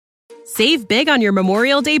Save big on your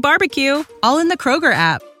Memorial Day barbecue, all in the Kroger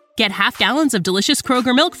app. Get half gallons of delicious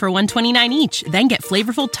Kroger milk for $1.29 each. Then get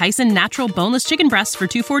flavorful Tyson natural boneless chicken breasts for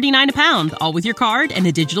 $2.49 a pound, all with your card and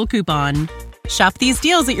a digital coupon. Shop these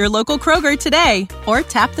deals at your local Kroger today, or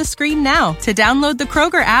tap the screen now to download the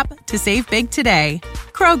Kroger app to save big today.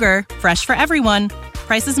 Kroger, fresh for everyone.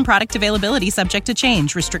 Prices and product availability subject to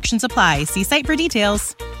change. Restrictions apply. See site for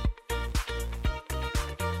details.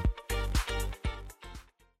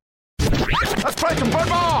 Let's play some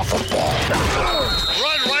football!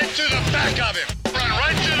 Run right to the back of him. Run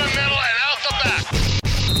right to the middle and out the back.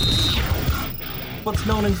 What's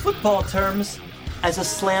known in football terms as a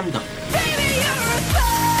slam dunk. Baby, you're a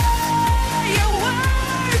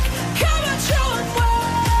firework. Come on, show 'em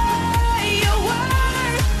why you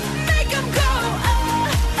work. Make 'em go,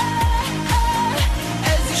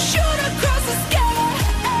 as you shoot across the sky.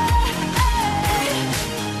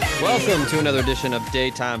 Welcome to another edition of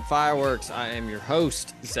Daytime Fireworks. I am your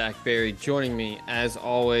host, Zach Berry. Joining me, as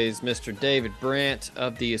always, Mr. David Brandt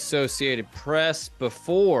of the Associated Press.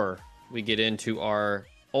 Before we get into our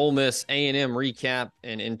Ole Miss A&M recap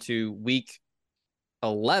and into week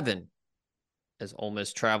 11 as Ole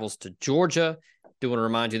Miss travels to Georgia, do want to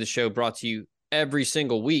remind you the show brought to you every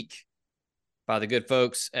single week by the good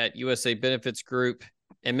folks at USA Benefits Group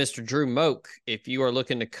and Mr. Drew Moak. If you are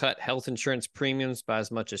looking to cut health insurance premiums by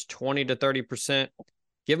as much as 20 to 30%,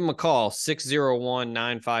 give him a call,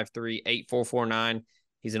 601-953-8449.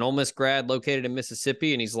 He's an Ole Miss grad located in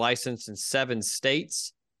Mississippi, and he's licensed in 7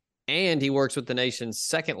 states. And he works with the nation's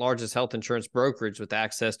second largest health insurance brokerage with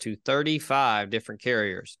access to 35 different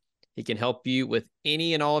carriers. He can help you with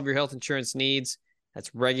any and all of your health insurance needs.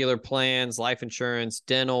 That's regular plans, life insurance,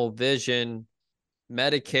 dental, vision,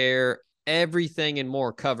 Medicare, everything and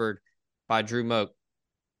more covered by Drew Moak.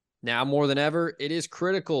 Now more than ever, it is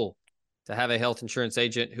critical to have a health insurance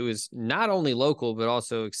agent who is not only local, but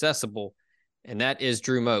also accessible. And that is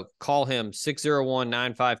Drew Moak. Call him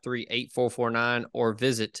 601-953-8449 or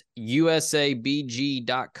visit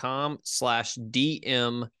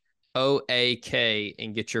usabg.com/DMOAK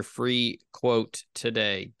and get your free quote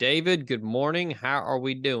today. David, good morning. How are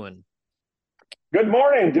we doing? Good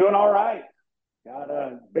morning. Doing all right. Got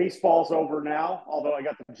baseball's over now, although I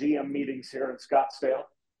got the GM meetings here in Scottsdale.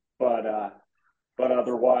 But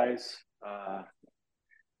otherwise,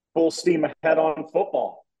 full steam ahead on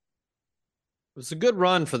football. It was a good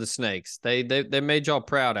run for the Snakes. They made y'all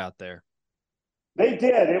proud out there. They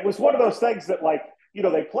did. It was one of those things that, like, you know,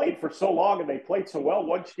 they played for so long and they played so well.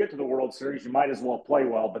 Once you get to the World Series, you might as well play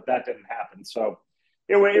well, but that didn't happen. So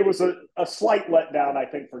it was a slight letdown, I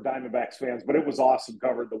think, for Diamondbacks fans, but it was awesome.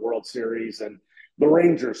 Covered the World Series, and the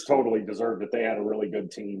Rangers totally deserved it. They had a really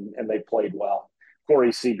good team and they played well.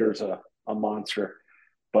 Corey Seager's a monster.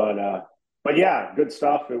 But yeah, good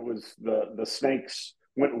stuff. It was the Snakes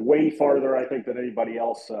went way farther, I think, than anybody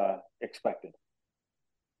else expected.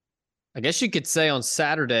 I guess you could say on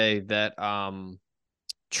Saturday that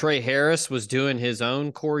Trey Harris was doing his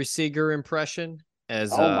own Corey Seager impression.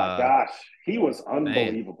 As oh my gosh, he was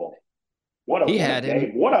unbelievable! Man. What a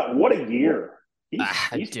game! What a year!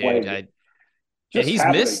 He's played. He's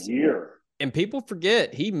missed a year, and people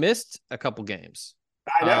forget he missed a couple games.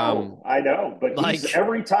 I know, but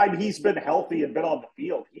every time he's been healthy and been on the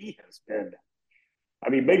field, he has been. I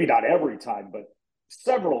mean, maybe not every time, but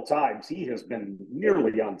several times he has been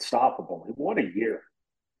nearly unstoppable. What a year.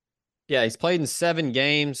 Yeah, he's played in 7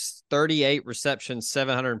 games, 38 receptions,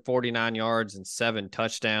 749 yards, and 7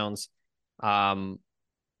 touchdowns.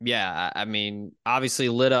 Yeah, I mean, obviously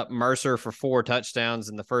lit up Mercer for 4 touchdowns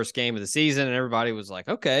in the first game of the season, and everybody was like,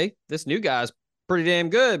 okay, this new guy's pretty damn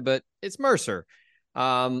good, but it's Mercer.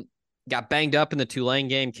 Got banged up in the Tulane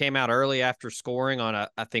game, came out early after scoring on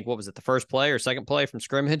I think, what was it, the first play or second play from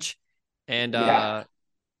scrimmage? And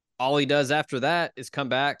all he does after that is come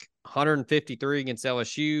back 153 against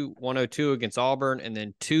LSU, 102 against Auburn, and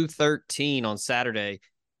then 213 on Saturday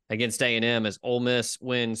against A&M as Ole Miss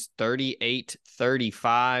wins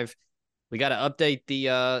 38-35. We got to update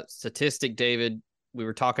the statistic, David. We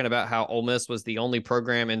were talking about how Ole Miss was the only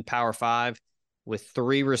program in Power 5 with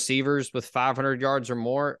 3 receivers with 500 yards or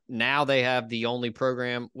more. Now they have the only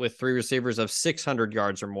program with 3 receivers of 600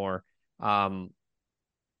 yards or more.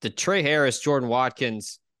 The Trey Harris, Jordan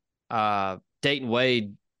Watkins, Dayton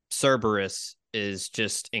Wade, Cerberus is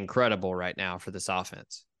just incredible right now for this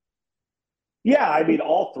offense. Yeah, I mean,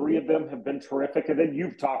 all 3 of them have been terrific. And then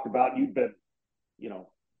you've been,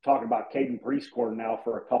 talking about Caden Prieskorn now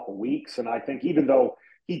for a couple weeks. And I think even though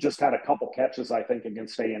he just had a couple catches, I think,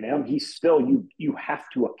 against A&M, he's still, you have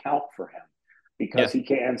to account for him because he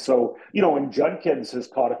can. So, and Judkins has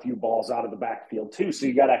caught a few balls out of the backfield too. So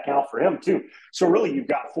you got to account for him too. So really you've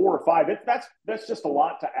got 4 or 5. That's just a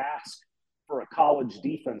lot to ask for a college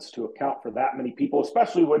defense to account for that many people,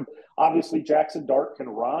 especially when obviously Jackson Dart can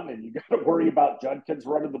run and you got to worry about Judkins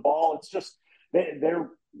running the ball. It's just, they're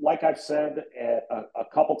like I've said a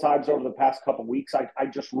couple times over the past couple weeks, I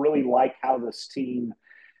just really like how this team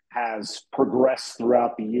has progressed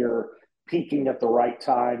throughout the year, peaking at the right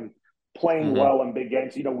time, playing well in big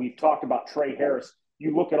games. We've talked about Trey Harris.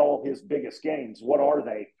 You look at all his biggest games. What are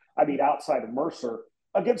they? I mean, outside of Mercer,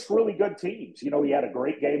 against really good teams. He had a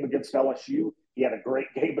great game against LSU. He had a great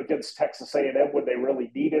game against Texas A&M when they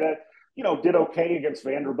really needed it. Did okay against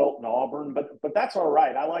Vanderbilt and Auburn, but that's all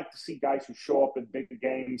right. I like to see guys who show up in big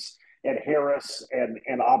games, and Harris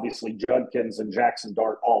and obviously Judkins and Jackson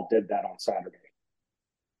Dart all did that on Saturday.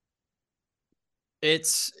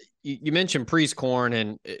 You mentioned Prieskorn,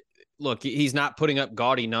 and look, he's not putting up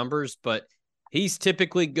gaudy numbers, but he's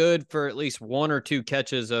typically good for at least 1 or 2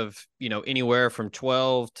 catches of, anywhere from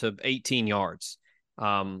 12 to 18 yards.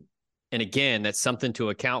 And again, that's something to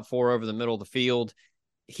account for over the middle of the field.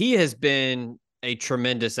 He has been a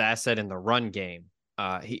tremendous asset in the run game.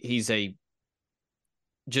 He's you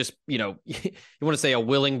want to say a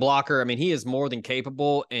willing blocker. I mean, he is more than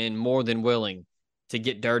capable and more than willing to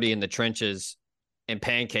get dirty in the trenches and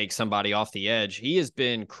pancake somebody off the edge. He has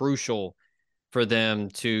been crucial for them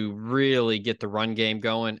to really get the run game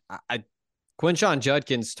going. Quinshon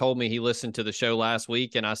Judkins told me he listened to the show last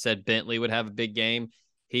week, and I said Bentley would have a big game.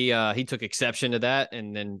 He took exception to that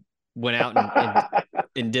and then went out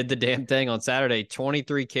and did the damn thing on Saturday.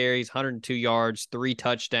 23 carries, 102 yards, 3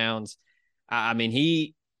 touchdowns. I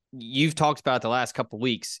mean, you've talked about it the last couple of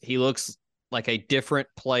weeks. He looks like a different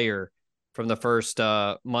player from the first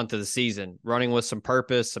month of the season, running with some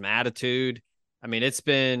purpose, some attitude. I mean, it's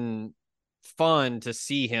been fun to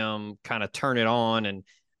see him kind of turn it on.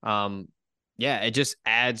 And it just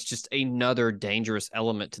adds just another dangerous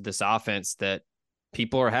element to this offense that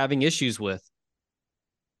people are having issues with.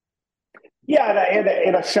 Yeah,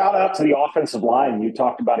 and a shout out to the offensive line you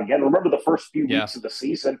talked about again. Remember the first few weeks of the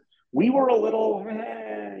season, we were a little,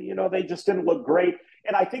 they just didn't look great.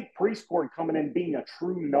 And I think Prieskorn coming in being a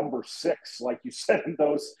true number 6, like you said in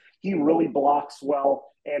those, he really blocks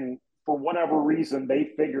well. And for whatever reason, they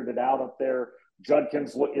figured it out up there.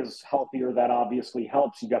 Judkins is healthier. That obviously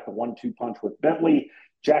helps. You got the 1-2 punch with Bentley.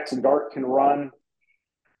 Jackson Dart can run.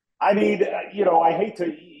 I mean, I hate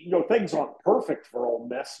to, things aren't perfect for Ole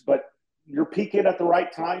Miss, but you're peaking at the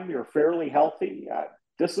right time. You're fairly healthy.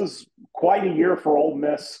 This is quite a year for Ole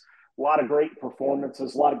Miss. A lot of great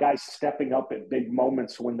performances, a lot of guys stepping up at big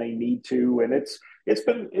moments when they need to. And it's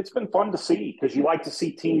been fun to see because you like to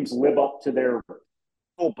see teams live up to their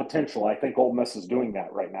full potential. I think Ole Miss is doing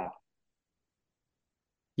that right now.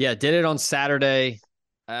 Yeah, did it on Saturday.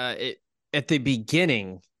 At the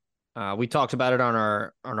beginning, we talked about it on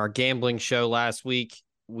our gambling show last week.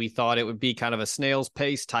 We thought it would be kind of a snail's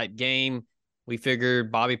pace type game. We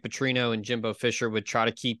figured Bobby Petrino and Jimbo Fisher would try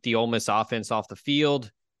to keep the Ole Miss offense off the field,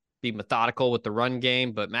 be methodical with the run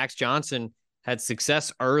game, but Max Johnson had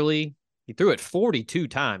success early. He threw it 42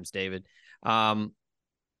 times, David.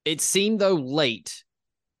 It seemed, though, late.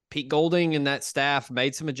 Pete Golding and that staff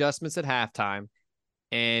made some adjustments at halftime,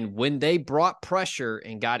 and when they brought pressure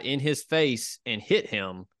and got in his face and hit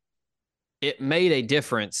him, it made a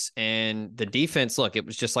difference. And the defense, look, it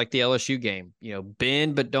was just like the LSU game,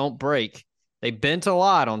 bend but don't break. They bent a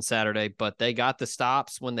lot on Saturday, but they got the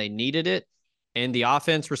stops when they needed it. And the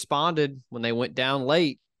offense responded when they went down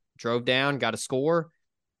late, drove down, got a score,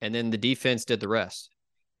 and then the defense did the rest.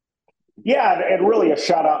 Yeah, and really a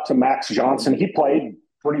shout out to Max Johnson. He played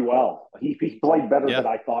pretty well. He played better than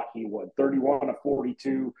I thought he would. 31 of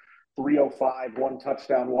 42, 305, 1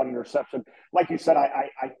 touchdown, 1 interception. Like you said, I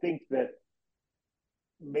think that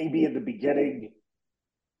maybe in the beginning,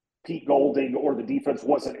 Pete Golding or the defense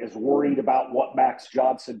wasn't as worried about what Max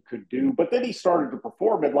Johnson could do. But then he started to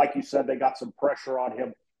perform. And like you said, they got some pressure on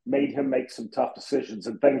him, made him make some tough decisions,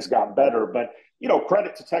 and things got better. But,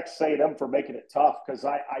 credit to Texas A&M for making it tough because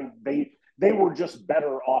they were just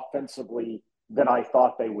better offensively than I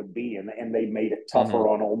thought they would be. And they made it tougher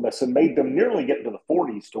on Ole Miss and made them nearly get into the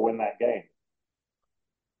 40s to win that game.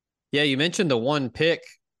 Yeah, you mentioned the 1 pick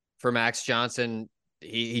for Max Johnson.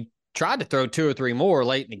 He tried to throw 2 or 3 more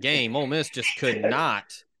late in the game. Ole Miss just could not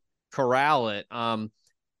corral it.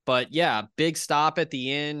 But yeah, big stop at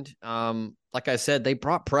the end. Like I said, they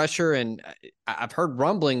brought pressure, and I've heard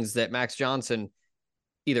rumblings that Max Johnson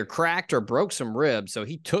either cracked or broke some ribs. So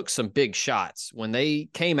he took some big shots when they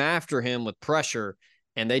came after him with pressure,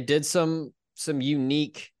 and they did some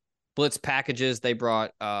unique blitz packages. They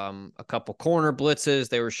brought a couple corner blitzes.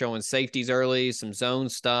 They were showing safeties early, some zone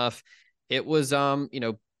stuff. It was,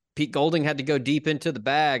 Pete Golding had to go deep into the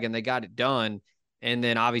bag, and they got it done. And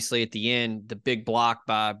then obviously at the end, the big block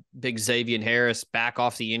by big Xavier Harris back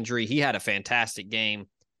off the injury. He had a fantastic game.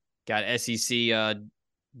 Got SEC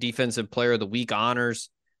Defensive Player of the Week honors.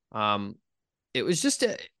 It was just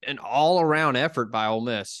an all-around effort by Ole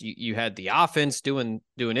Miss. You had the offense doing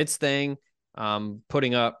its thing,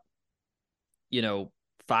 putting up,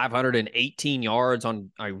 518 yards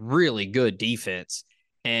on a really good defense.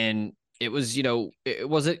 And it was, it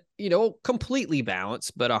wasn't, completely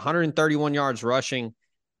balanced, but 131 yards rushing,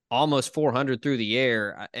 almost 400 through the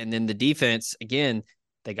air. And then the defense, again,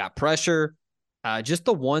 they got pressure, just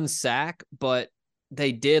the one sack, but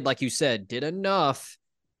they did, like you said, did enough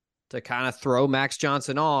to kind of throw Max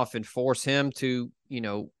Johnson off and force him to,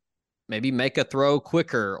 maybe make a throw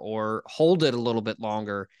quicker or hold it a little bit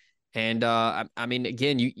longer. And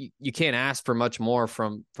again, you can't ask for much more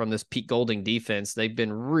from this Pete Golding defense. They've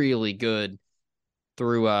been really good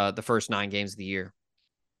through the first 9 games of the year.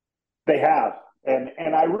 They have,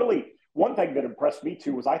 and I really, one thing that impressed me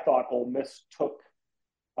too was I thought Ole Miss took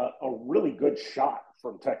a really good shot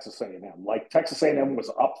from Texas A&M. Like Texas A&M was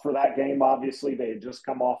up for that game. Obviously, they had just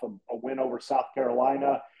come off a win over South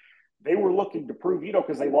Carolina. They were looking to prove,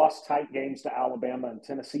 because they lost tight games to Alabama and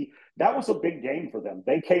Tennessee. That was a big game for them.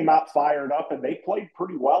 They came out fired up, and they played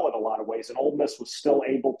pretty well in a lot of ways. And Ole Miss was still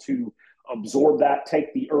able to absorb that,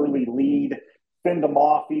 take the early lead, fend them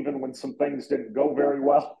off even when some things didn't go very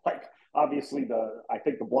well. Like, obviously, I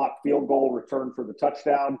think the blocked field goal return for the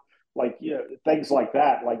touchdown, things like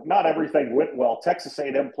that. Like, not everything went well. Texas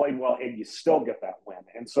A&M played well, and you still get that win.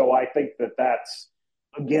 And so I think that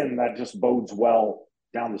just bodes well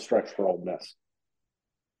down the stretch for Ole Miss.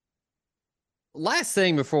 Last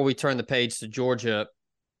thing before we turn the page to Georgia,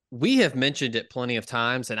 we have mentioned it plenty of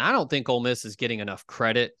times, and I don't think Ole Miss is getting enough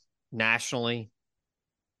credit nationally.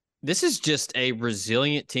 This is just a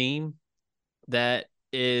resilient team that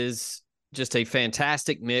is just a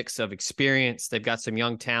fantastic mix of experience. They've got some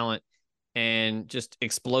young talent and just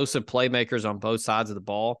explosive playmakers on both sides of the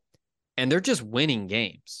ball, and they're just winning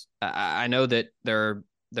games. I know that there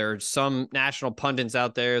are some national pundits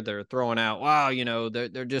out there that are throwing out, wow,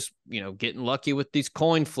 they're just, getting lucky with these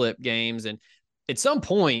coin flip games. And at some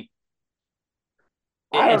point,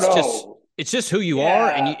 it's just who you are,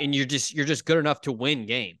 and you're just good enough to win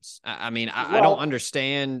games. I don't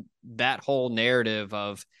understand that whole narrative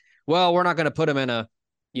of, well, we're not going to put them in a,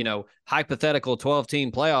 hypothetical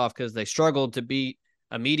 12-team playoff because they struggled to beat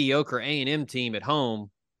a mediocre A&M team at home,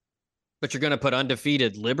 but you're going to put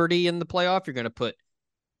undefeated Liberty in the playoff. You're going to put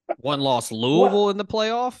one-loss Louisville in the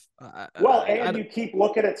playoff. You keep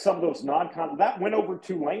looking at some of those non-con. That win over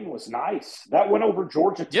Tulane was nice. That win over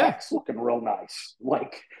Georgia Tech's looking real nice.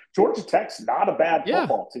 Like, Georgia Tech's not a bad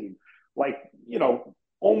football team. Like,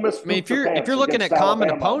 Ole Miss. If you're looking at common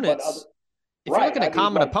opponents,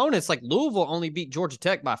 opponents, like Louisville only beat Georgia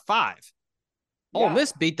Tech by 5. Ole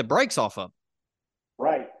Miss beat the brakes off of them.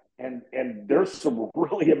 Right. And there's some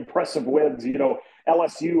really impressive wins.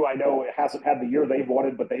 LSU, I know it hasn't had the year they've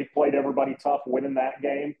wanted, but they've played everybody tough winning that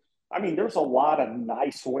game. There's a lot of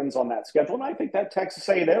nice wins on that schedule, and I think that Texas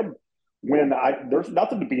A&M win, there's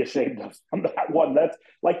nothing to be ashamed of from that one. That's,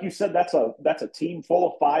 like you said, that's a team full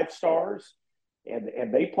of 5 stars,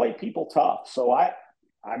 and they play people tough. So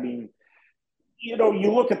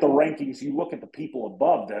you look at the rankings, you look at the people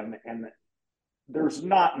above them, and there's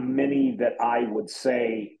not many that I would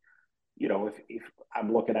say. If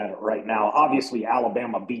I'm looking at it right now, obviously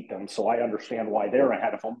Alabama beat them, so I understand why they're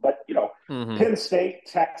ahead of them. But, Penn State,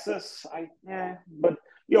 Texas,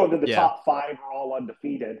 the top 5 are all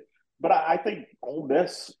undefeated. But I think Ole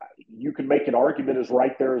Miss, you can make an argument, is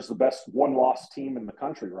right there as the best one-loss team in the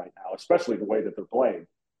country right now, especially the way that they're playing.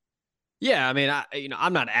 Yeah,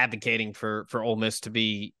 I'm not advocating for Ole Miss to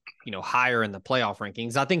be, higher in the playoff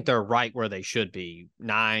rankings. I think they're right where they should be,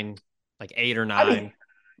 9, like 8 or 9.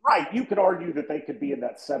 Right. You could argue that they could be in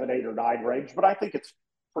that 7, 8, or 9 range, but I think it's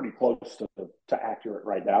pretty close to accurate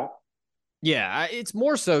right now. Yeah, it's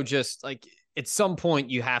more so just like at some point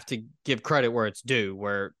you have to give credit where it's due,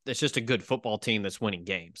 where it's just a good football team that's winning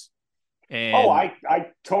games. And I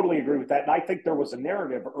totally agree with that. And I think there was a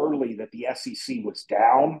narrative early that the SEC was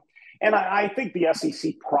down. And I think the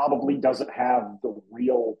SEC probably doesn't have the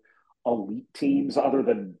real elite teams other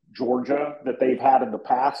than Georgia that they've had in the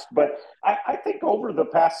past. But I think over the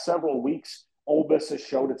past several weeks, Ole Miss has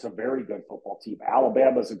showed it's a very good football team.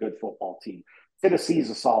 Alabama's a good football team. Tennessee's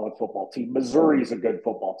a solid football team. Missouri's a good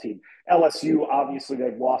football team. LSU, obviously,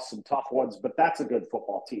 they've lost some tough ones, but that's a good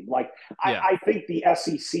football team. Like, Yeah. I think the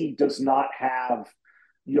SEC does not have,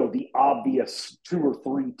 the obvious 2 or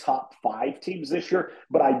 3 top 5 teams this year,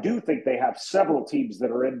 but I do think they have several teams that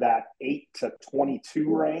are in that 8 to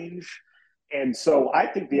 22 range. And so I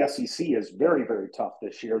think the SEC is very, very tough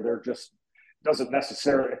this year. They're just doesn't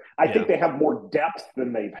necessarily, I think they have more depth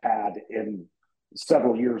than they've had in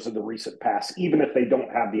several years in the recent past, even if they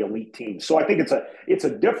don't have the elite team. So I think it's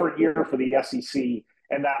a different year for the SEC,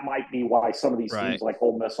 and that might be why some of these teams like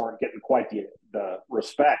Ole Miss aren't getting quite the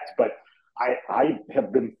respect. But I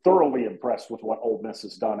have been thoroughly impressed with what Ole Miss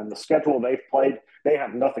has done, and the schedule they've played, they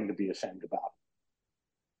have nothing to be ashamed about.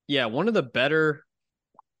 Yeah, one of the better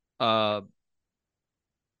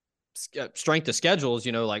strength of schedules,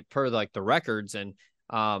 like per like the records, and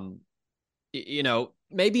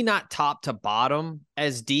maybe not top to bottom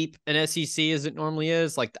as deep an SEC as it normally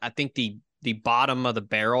is. Like, I think the bottom of the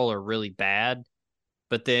barrel are really bad,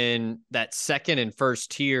 but then that second and first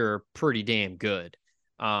tier are pretty damn good.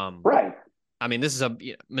 Right. I mean, this is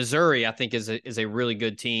Missouri, I think is a really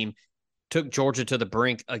good team. Took Georgia to the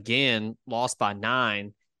brink again, lost by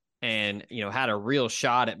 9, and, had a real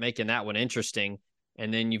shot at making that one interesting.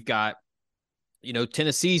 And then you've got,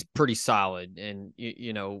 Tennessee's pretty solid, and,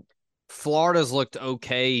 Florida's looked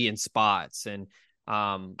okay in spots, and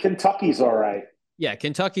Kentucky's all right. Yeah,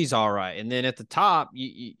 Kentucky's all right. And then at the top,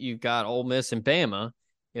 you've got Ole Miss and Bama.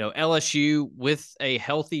 LSU with a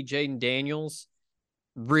healthy Jaden Daniels,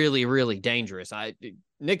 really, really dangerous.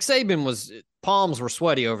 Nick Saban palms were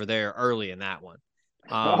sweaty over there early in that one.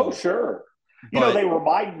 Oh, sure. They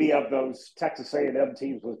remind me of those Texas A&M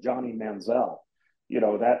teams with Johnny Manziel.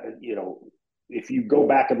 If you go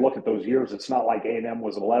back and look at those years, it's not like A&M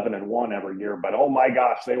was 11-1 every year, but oh my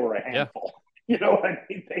gosh, they were a handful. Yeah. You know what I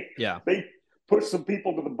mean? They pushed some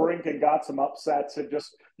people to the brink and got some upsets, and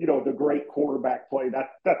just, the great quarterback play.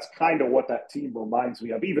 That's kind of what that team reminds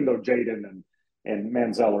me of, even though Jaden and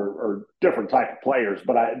Manziel are different type of players,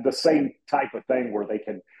 but the same type of thing where they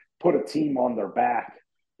can put a team on their back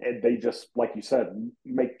and they just, like you said,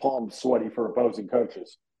 make palms sweaty for opposing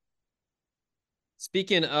coaches.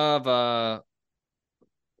 Speaking of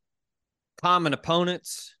common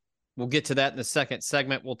opponents, we'll get to that in the second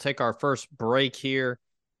segment. We'll take our first break here,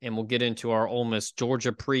 and we'll get into our Ole Miss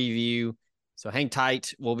Georgia preview. So hang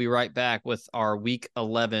tight. We'll be right back with our Week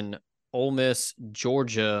 11 Ole Miss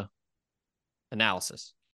Georgia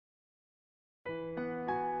analysis.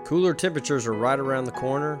 Cooler temperatures are right around the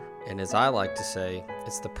corner, and as I like to say,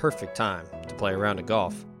 it's the perfect time to play a round of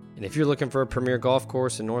golf. And if you're looking for a premier golf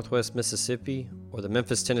course in Northwest Mississippi or the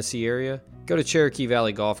Memphis, Tennessee area, go to Cherokee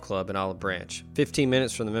Valley Golf Club in Olive Branch, 15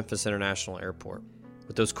 minutes from the Memphis International Airport.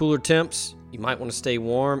 With those cooler temps, you might want to stay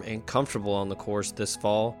warm and comfortable on the course this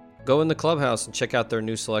fall. Go in the clubhouse and check out their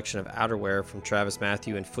new selection of outerwear from Travis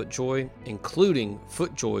Matthew and FootJoy, including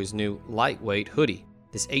FootJoy's new lightweight hoodie.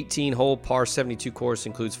 This 18-hole par 72 course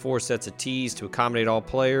includes 4 sets of tees to accommodate all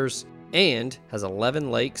players, and has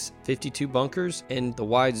 11 lakes, 52 bunkers, and the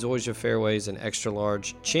wide Zoysia fairways and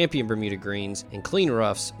extra-large Champion Bermuda greens and clean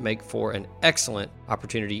roughs make for an excellent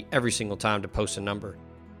opportunity every single time to post a number.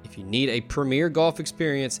 If you need a premier golf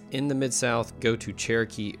experience in the Mid-South, go to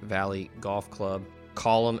Cherokee Valley Golf Club.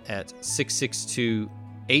 Call them at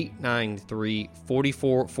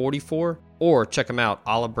 662-893-4444 or check them out,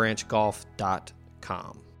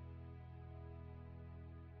 olivebranchgolf.com.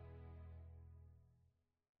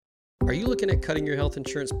 Are you looking at cutting your health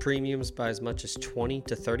insurance premiums by as much as 20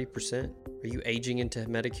 to 30%? Are you aging into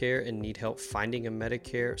Medicare and need help finding a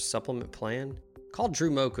Medicare supplement plan? Call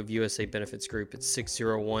Drew Moak of USA Benefits Group at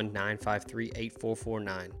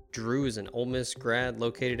 601-953-8449. Drew is an Ole Miss grad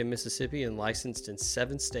located in Mississippi and licensed in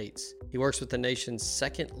 7 states. He works with the nation's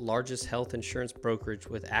second largest health insurance brokerage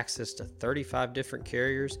with access to 35 different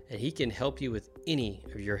carriers, and he can help you with any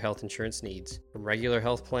of your health insurance needs. From regular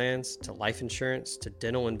health plans to life insurance to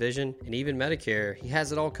dental and vision and even Medicare, he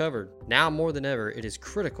has it all covered. Now more than ever, it is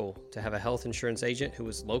critical to have a health insurance agent who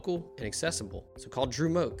is local and accessible. So call Drew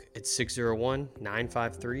Moak at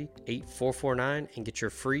 601-953-8449 and get your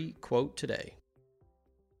free quote today.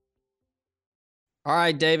 All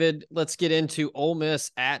right, David, let's get into Ole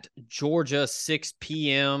Miss at Georgia, 6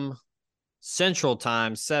 p.m. Central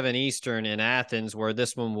Time, 7 Eastern in Athens, where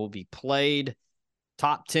this one will be played.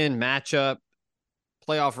 Top 10 matchup.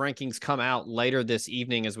 Playoff rankings come out later this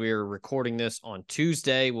evening as we are recording this on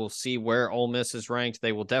Tuesday. We'll see where Ole Miss is ranked.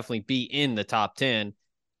 They will definitely be in the top 10.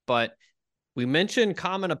 But we mentioned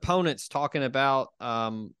common opponents, talking about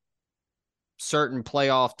certain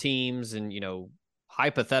playoff teams and,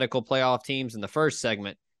 hypothetical playoff teams in the first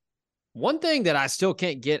segment. One thing that I still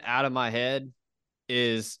can't get out of my head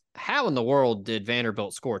is how in the world did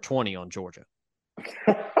Vanderbilt score 20 on Georgia?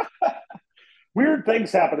 Weird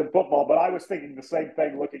things happen in football, but I was thinking the same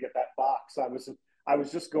thing looking at that box. I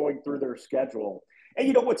was just going through their schedule. And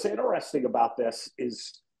you know what's interesting about this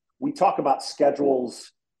is we talk about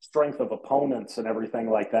schedules, strength of opponents, and everything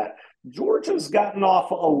like that. Georgia's gotten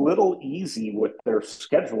off a little easy with their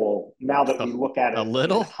schedule now that we look at A it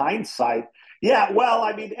little? in hindsight. Yeah, well,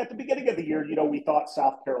 I mean, at the beginning of the year, we thought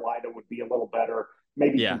South Carolina would be a little better.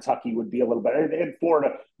 Maybe Yeah. Kentucky would be a little better, and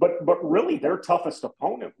Florida. But really, their toughest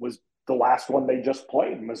opponent was the last one they just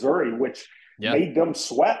played, Missouri, which Yeah. made them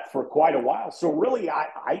sweat for quite a while. So really,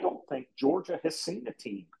 I don't think Georgia has seen a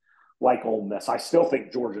team like Ole Miss. I still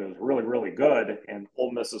think Georgia is really, really good, and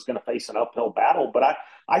Ole Miss is going to face an uphill battle. But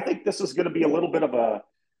I think this is going to be a little bit of a,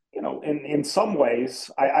 in some ways,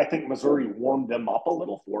 I think Missouri warmed them up a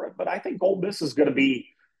little for it. But I think Ole Miss is going to be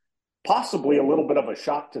possibly a little bit of a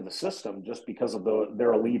shock to the system just because of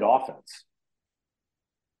their elite offense.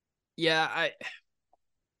 Yeah,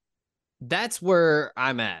 that's where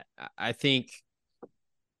I'm at. I think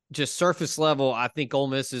just surface level, I think Ole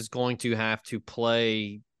Miss is going to have to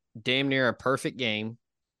play damn near a perfect game,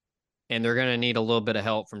 and they're going to need a little bit of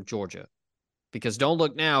help from Georgia. Because don't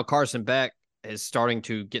look now, Carson Beck is starting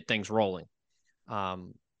to get things rolling.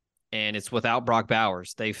 And it's without Brock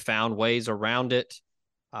Bowers. They've found ways around it.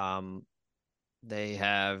 They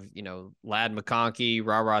have, Lad McConkey,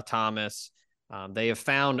 Ra Thomas. They have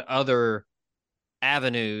found other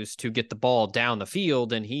avenues to get the ball down the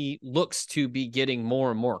field, and he looks to be getting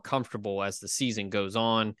more and more comfortable as the season goes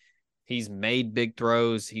on. He's made big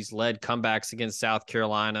throws. He's led comebacks against South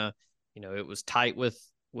Carolina. It was tight with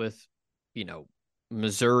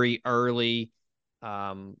Missouri early.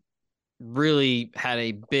 Really had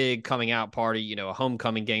a big coming out party, a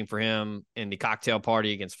homecoming game for him in the cocktail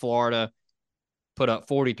party against Florida. Put up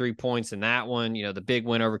 43 points in that one. The big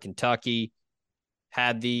win over Kentucky.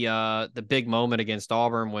 Had the big moment against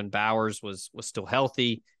Auburn when Bowers was still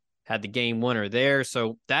healthy. Had the game winner there.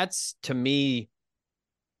 So that's, to me,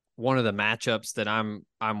 one of the matchups that I'm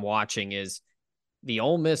watching is the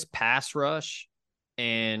Ole Miss pass rush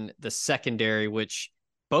and the secondary, which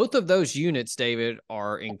both of those units, David,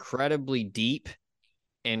 are incredibly deep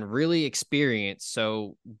and really experienced.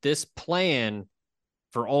 So this plan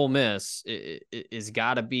for Ole Miss is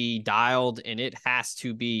got to be dialed, and it has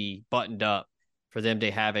to be buttoned up for them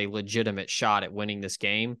to have a legitimate shot at winning this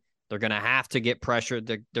game. They're going to have to get pressured.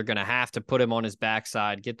 They're going to have to put him on his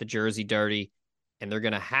backside, get the jersey dirty, and they're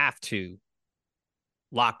going to have to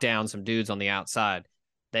lock down some dudes on the outside.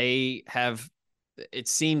 It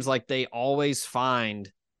seems like they always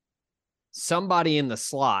find somebody in the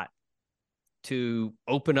slot to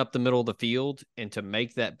open up the middle of the field and to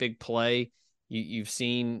make that big play. You've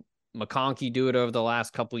seen McConkey do it over the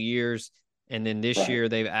last couple of years. And then this year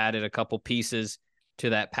they've added a couple pieces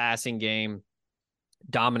to that passing game.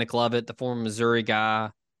 Dominic Lovett, the former Missouri guy.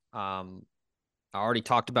 I already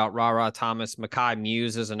talked about Ra Thomas. Mekhi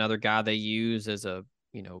Muse is another guy they use as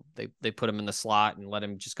they put him in the slot and let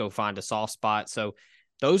him just go find a soft spot. So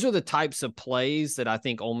those are the types of plays that I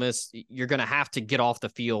think Ole Miss, you're going to have to get off the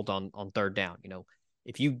field on third down.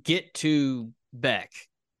 If you get to Beck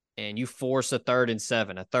and you force a 3rd and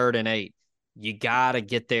 7, a 3rd and 8, you got to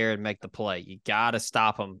get there and make the play. You got to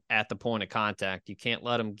stop them at the point of contact. You can't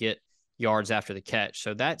let them get yards after the catch.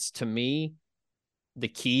 So that's, to me, the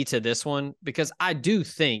key to this one, because I do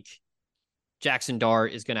think Jackson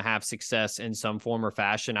Dart is going to have success in some form or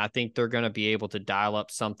fashion. I think they're going to be able to dial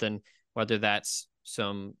up something, whether that's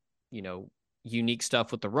some, unique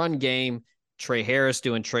stuff with the run game, Trey Harris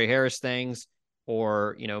doing Trey Harris things,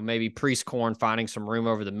 or, maybe Priest Corn finding some room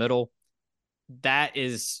over the middle.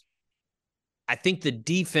 I think the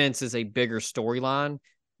defense is a bigger storyline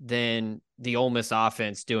than the Ole Miss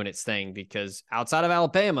offense doing its thing, because outside of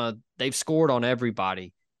Alabama, they've scored on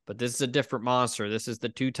everybody. But this is a different monster. This is the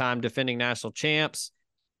 2-time defending national champs.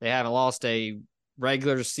 They haven't lost a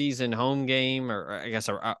regular season home game, or I guess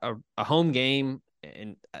a home game,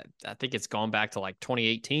 and I think it's gone back to like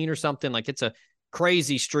 2018 or something. Like, it's a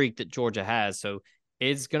crazy streak that Georgia has. So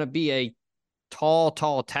it's going to be a tall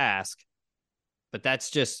task, but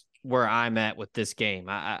that's just where I'm at with this game.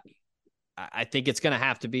 I think it's going to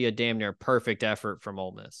have to be a damn near perfect effort from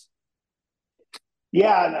Ole Miss.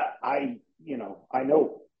 Yeah, and I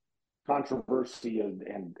know controversy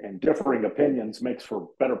and differing opinions makes for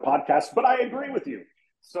better podcasts, but I agree with you.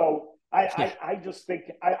 So I just think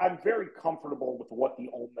I'm very comfortable with what the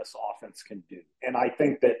Ole Miss offense can do. And I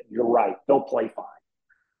think that you're right. They'll play fine.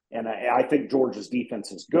 And I think Georgia's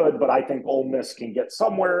defense is good, but I think Ole Miss can get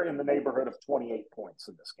somewhere in the neighborhood of 28 points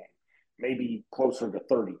in this game. maybe closer to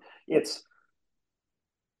 30. It's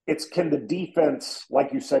can the defense,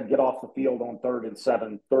 like you said, get off the field on 3rd and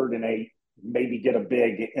 7, 3rd and 8, maybe get a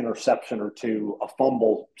big interception or two, a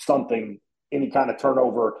fumble, something, any kind of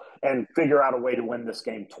turnover, and figure out a way to win this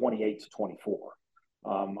game 28-24.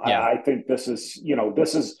 I think this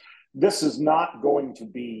is not going to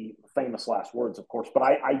be famous last words, of course, but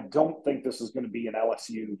I don't think this is going to be an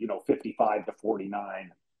LSU, 55-49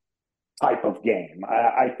 type of game.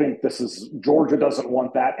 I think this is Georgia doesn't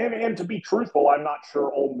want that, and to be truthful, I'm not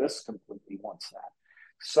sure Ole Miss completely wants that.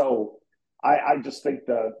 So I just think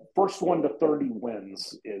the first 1 to 30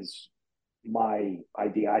 wins is my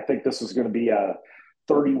idea. I think this is going to be a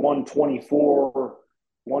 31-24,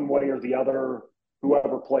 one way or the other,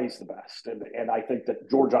 whoever plays the best. And I think that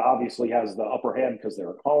Georgia obviously has the upper hand because they're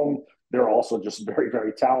at home. They're also just very,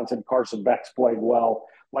 very talented. Carson Beck's played well.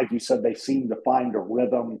 Like you said, they seem to find a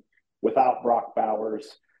rhythm without Brock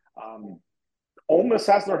Bowers. Ole Miss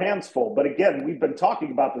has their hands full. But again, we've been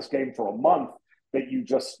talking about this game for a month, that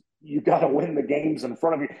you got to win the games in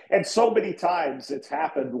front of you. And so many times it's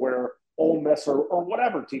happened where Ole Miss or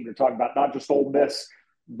whatever team you're talking about, not just Ole Miss,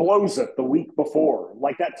 blows it the week before.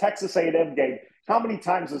 Like that Texas A&M game, how many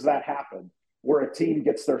times has that happened where a team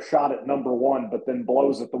gets their shot at number one but then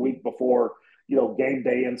blows it the week before, game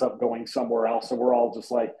day ends up going somewhere else, and we're all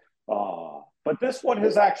just like, oh. But this one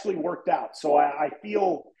has actually worked out. So I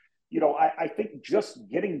feel, I think just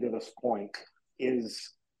getting to this point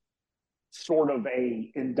is sort of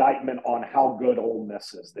a indictment on how good Ole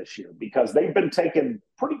Miss is this year, because they've been taking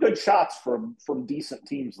pretty good shots from decent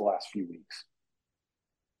teams the last few weeks.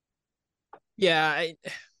 Yeah,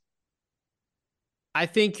 I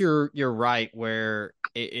think you're right where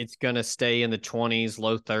it's going to stay in the 20s,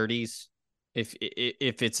 low 30s if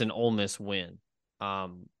it's an Ole Miss win.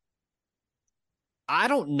 I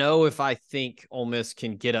don't know if I think Ole Miss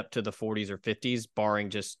can get up to the 40s or 50s, barring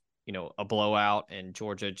just, a blowout and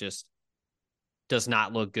Georgia just does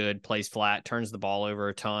not look good, plays flat, turns the ball over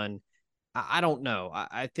a ton. I don't know.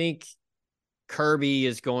 I think Kirby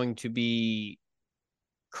is going to be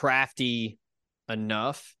crafty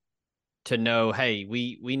enough to know, hey,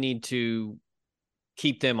 we need to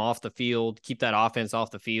keep them off the field, keep that offense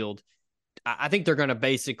off the field. I think they're going to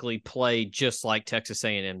basically play just like Texas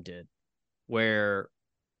A&M did, where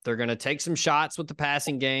they're going to take some shots with the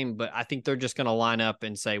passing game, but I think they're just going to line up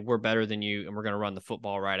and say, we're better than you, and we're going to run the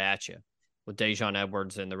football right at you with Dejon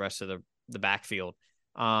Edwards and the rest of the backfield.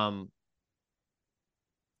 I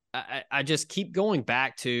just keep going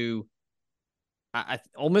back to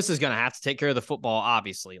Ole Miss is going to have to take care of the football,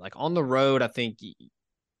 obviously. Like on the road, I think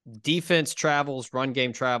defense travels, run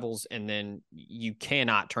game travels, and then you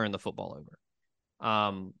cannot turn the football over.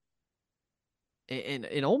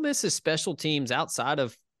 And Ole Miss's special teams, outside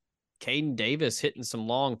of Caden Davis hitting some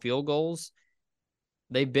long field goals,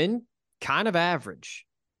 they've been kind of average.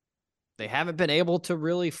 They haven't been able to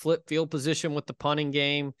really flip field position with the punting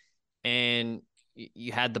game, and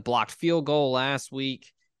you had the blocked field goal last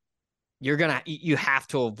week. You have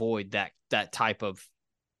to avoid that type of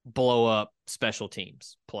blow up special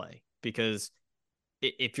teams play, because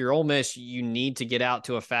if you're Ole Miss, you need to get out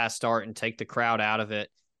to a fast start and take the crowd out of it.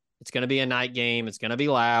 It's going to be a night game. It's going to be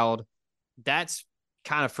loud. That's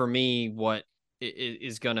kind of, for me, what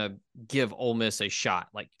is going to give Ole Miss a shot.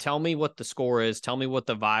 Like, tell me what the score is. Tell me what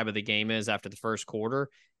the vibe of the game is after the first quarter,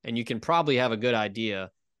 and you can probably have a good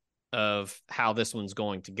idea of how this one's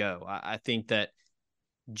going to go. I think that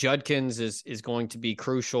Judkins is going to be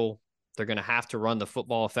crucial. They're going to have to run the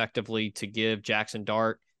football effectively to give Jackson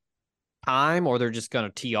Dart time, or they're just going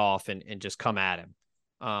to tee off and just come at him.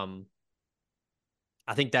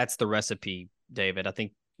 I think that's the recipe, David. I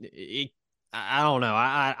think I don't know.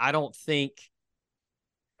 I don't think.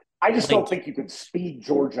 I just don't think you could speed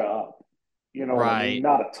Georgia up. Right. I mean,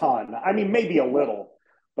 not a ton. I mean, maybe a little,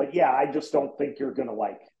 but yeah, I just don't think you're going to,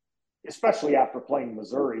 especially after playing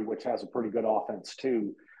Missouri, which has a pretty good offense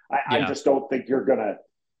too. I just don't think you're going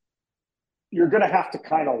to have to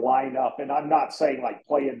kind of line up. And I'm not saying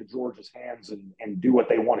play into Georgia's hands and do what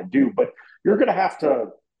they want to do, but you're going to have to,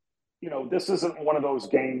 this isn't one of those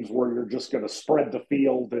games where you're just going to spread the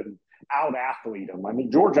field and out athlete them. I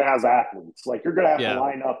mean, Georgia has athletes. You're going to have to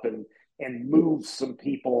line up and move some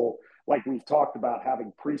people, like we've talked about,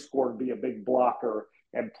 having Prescore be a big blocker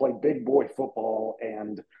and play big boy football,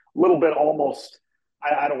 and a little bit almost,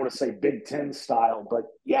 I don't want to say Big Ten style, but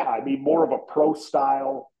yeah, I mean, more of a pro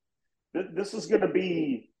style. This is going to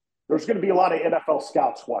be, there's going to be a lot of NFL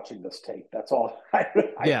scouts watching this tape. That's all. I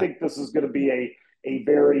think this is going to be a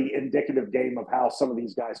very indicative game of how some of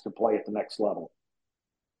these guys can play at the next level.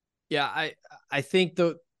 Yeah, I think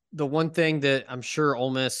the one thing that I'm sure Ole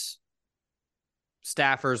Miss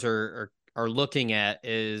staffers are looking at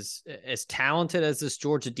is, as talented as this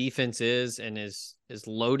Georgia defense is and as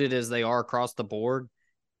loaded as they are across the board,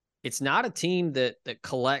 it's not a team that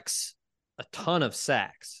collects a ton of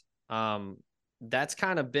sacks. That's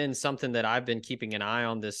kind of been something that I've been keeping an eye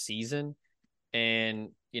on this season. And,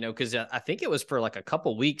 because I think it was for like a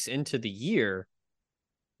couple weeks into the year,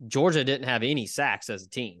 Georgia didn't have any sacks as a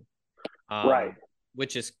team. Right.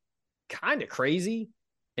 Which is kind of crazy.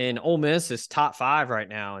 And Ole Miss is top 5 right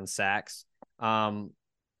now in sacks. I'm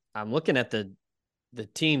looking at the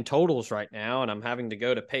team totals right now, and I'm having to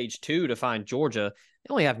go to page 2 to find Georgia.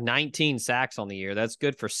 They only have 19 sacks on the year. That's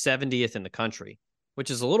good for 70th in the country, which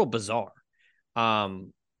is a little bizarre.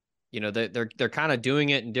 They're kind of doing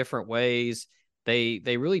it in different ways.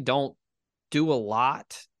 They really don't do a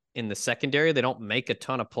lot in the secondary. They don't make a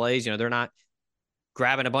ton of plays. They're not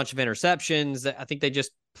grabbing a bunch of interceptions. I think they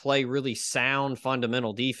just play really sound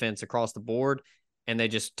fundamental defense across the board, and they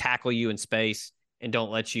just tackle you in space and don't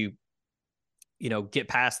let you, get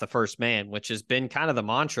past the first man, which has been kind of the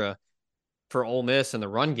mantra for Ole Miss in the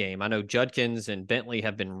run game. I know Judkins and Bentley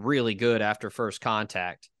have been really good after first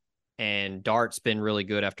contact, and Dart's been really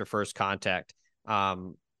good after first contact.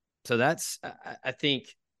 So that's, I think,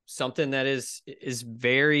 something that is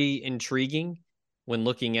very intriguing when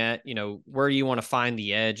looking at, where you want to find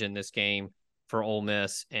the edge in this game for Ole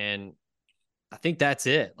Miss. And I think that's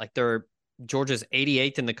it. Like, Georgia's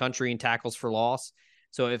 88th in the country in tackles for loss.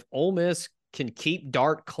 So if Ole Miss can keep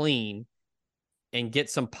Dart clean and get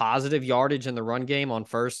some positive yardage in the run game on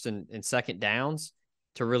first and second downs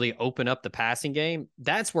to really open up the passing game,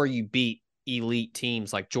 that's where you beat elite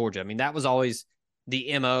teams like Georgia. I mean, that was always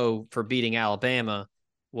the MO for beating Alabama,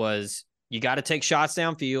 was you got to take shots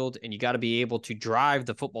downfield and you got to be able to drive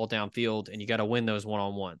the football downfield, and you got to win those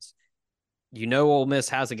one-on-ones. Ole Miss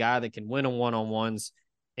has a guy that can win on one-on-ones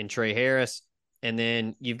in Trey Harris, and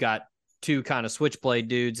then you've got 2 kind of switchblade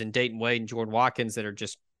dudes in Dayton Wade and Jordan Watkins that are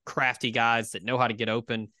just crafty guys that know how to get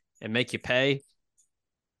open and make you pay.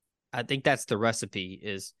 I think that's the recipe,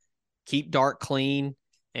 is keep Dart clean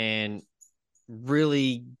and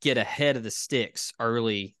really get ahead of the sticks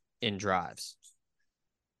early in drives.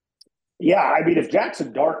 Yeah, I mean, if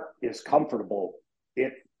Jackson Dart is comfortable,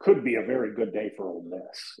 it could be a very good day for Ole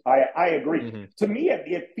Miss. I agree. Mm-hmm. To me,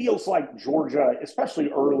 it feels like Georgia, especially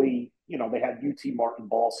early, they had UT Martin,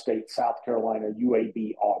 Ball State, South Carolina,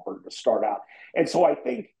 UAB, Auburn to start out. And so I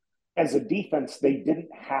think as a defense, they didn't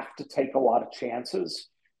have to take a lot of chances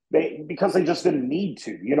because they just didn't need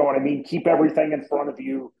to. You know what I mean? Keep everything in front of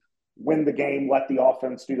you, win the game, let the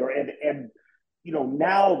offense do their – and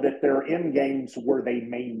now that they're in games where they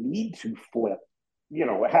may need to flip,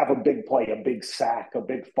 have a big play, a big sack, a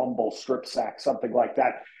big fumble, strip sack, something like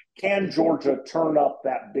that. Can Georgia turn up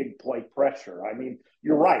that big play pressure? I mean,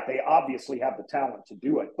 you're right. They obviously have the talent to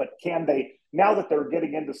do it, but can they, now that they're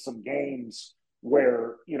getting into some games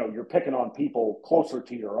where, you're picking on people closer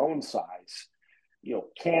to your own size,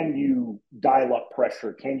 can you dial up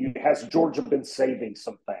pressure? Has Georgia been saving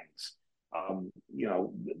some things?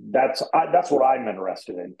 That's what I'm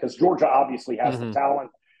interested in, because Georgia obviously has the talent.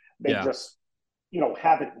 They just,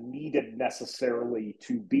 haven't needed necessarily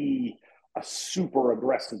to be a super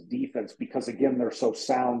aggressive defense, because again, they're so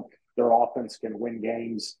sound. Their offense can win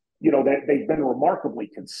games. They've been remarkably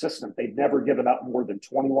consistent. They've never given up more than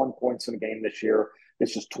 21 points in a game this year.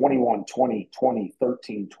 It's just 21, 20, 20,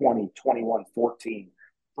 13, 20, 21, 14,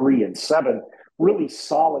 3, and 7. Really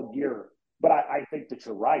solid year. But I think that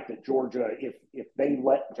you're right, that Georgia, if they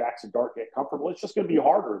let Jackson Dart get comfortable, it's just going to be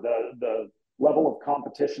harder. The level of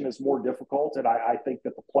competition is more difficult, and I think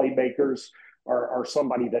that the playmakers are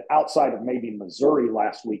somebody that, outside of maybe Missouri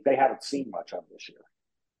last week, they haven't seen much of this year.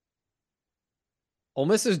 Ole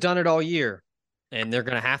Miss has done it all year, and they're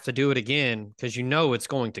going to have to do it again, because it's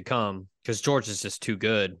going to come, because Georgia's just too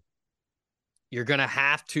good. You're going to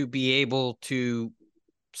have to be able to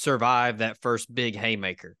survive that first big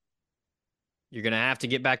haymaker. You're going to have to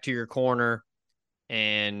get back to your corner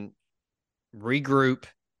and regroup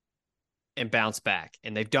and bounce back.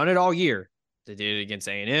 And they've done it all year. They did it against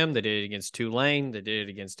A&M. They did it against Tulane. They did it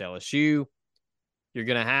against LSU. You're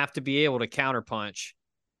going to have to be able to counterpunch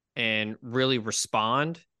and really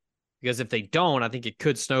respond, because if they don't, I think it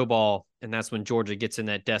could snowball, and that's when Georgia gets in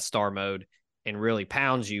that Death Star mode and really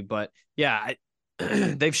pounds you. But, yeah,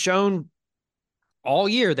 they've shown all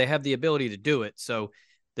year they have the ability to do it. So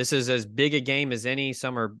this is as big a game as any.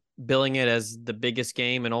 Some are billing it as the biggest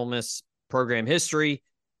game in Ole Miss program history,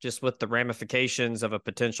 just with the ramifications of a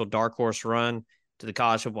potential dark horse run to the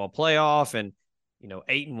college football playoff, and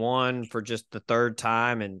 8-1 for just the third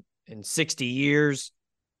time in 60 years.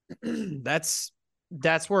 That's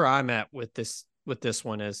where I'm at with this with this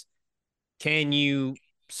one is, can you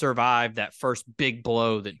survive that first big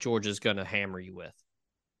blow that Georgia's going to hammer you with?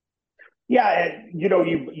 Yeah, and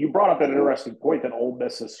you brought up an interesting point that Ole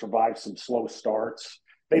Miss has survived some slow starts.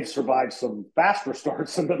 They've survived some faster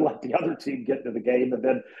starts and then let the other team get into the game,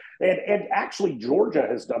 and actually Georgia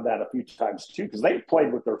has done that a few times too, because they've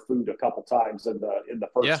played with their food a couple times in the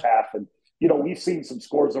first half, and we've seen some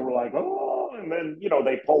scores that were like, oh, and then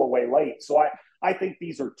they pull away late. So I think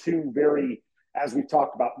these are two very, as we've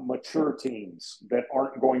talked about, mature teams that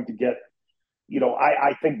aren't going to get.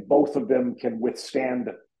 I think both of them can withstand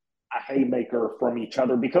a haymaker from each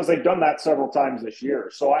other because they've done that several times this year.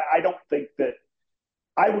 So I don't think that.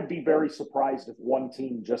 I would be very surprised if one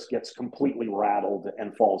team just gets completely rattled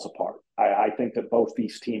and falls apart. I think that both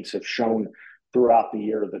these teams have shown throughout the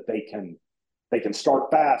year that they can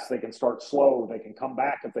start fast, they can start slow, they can come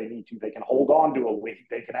back if they need to, they can hold on to a lead,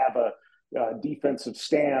 they can have a defensive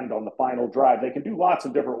stand on the final drive, they can do lots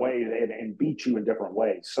of different ways and beat you in different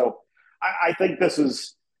ways. So I think this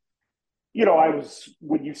is.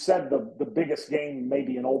 When you said the biggest game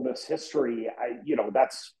maybe in Ole Miss history,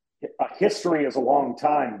 that's a history is a long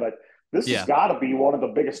time, but this has got to be one of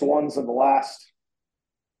the biggest ones in the last,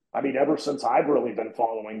 ever since I've really been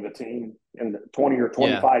following the team in 20 or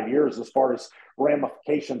 25 years, as far as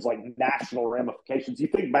ramifications, like national ramifications. You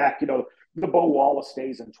think back, the Bo Wallace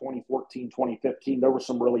days in 2014, 2015, there were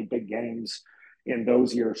some really big games in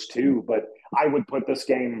those years too, but I would put this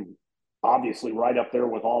game obviously right up there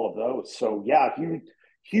with all of those. So yeah,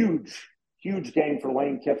 huge game for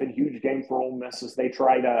Lane Kiffin, huge game for Ole Miss as they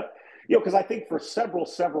try to, because I think for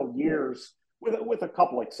several years, with a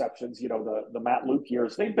couple exceptions, the Matt Luke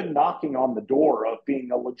years, they've been knocking on the door of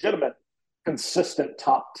being a legitimate, consistent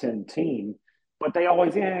top 10 team, but they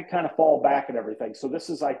always kind of fall back and everything. So this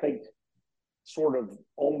is, I think, sort of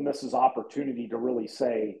Ole Miss's opportunity to really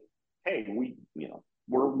say, hey,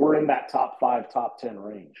 we're in that top 5, top 10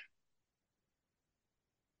 range.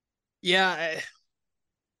 Yeah.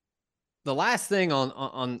 The last thing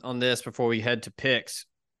on this before we head to picks,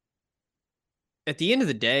 at the end of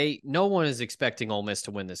the day, no one is expecting Ole Miss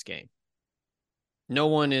to win this game. No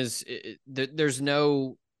one is. There's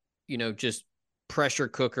no, just pressure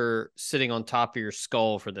cooker sitting on top of your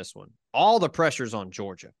skull for this one. All the pressure's on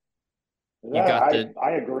Georgia. Yeah,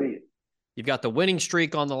 I agree. You've got the winning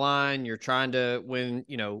streak on the line. You're trying to win,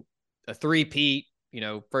 a three-peat,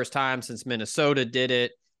 first time since Minnesota did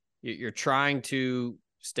it. You're trying to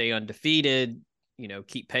stay undefeated,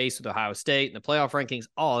 keep pace with Ohio State and the playoff rankings,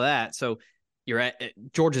 all of that. So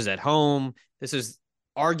Georgia's at home. This is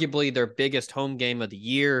arguably their biggest home game of the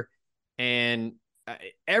year. And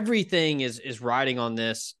everything is riding on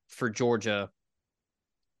this for Georgia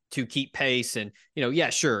to keep pace. And,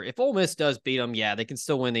 sure, if Ole Miss does beat them, they can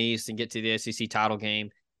still win the East and get to the SEC title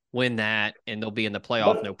game, win that, and they'll be in the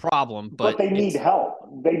playoff, no problem. But they need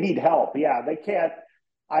help. They need help. Yeah, they can't.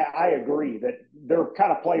 I agree that they're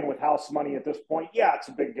kind of playing with house money at this point. Yeah, it's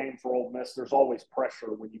a big game for Ole Miss. There's always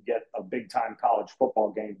pressure when you get a big-time college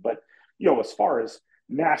football game. But, as far as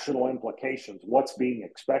national implications, what's being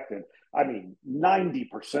expected,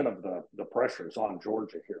 90% of the pressure is on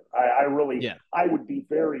Georgia here. I would be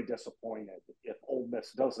very disappointed if Ole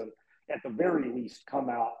Miss doesn't, at the very least, come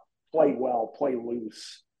out, play well, play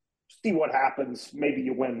loose, see what happens. Maybe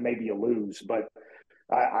you win, maybe you lose. But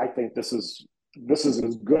I think this is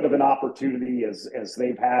as good of an opportunity as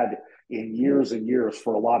they've had in years and years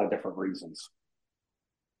for a lot of different reasons.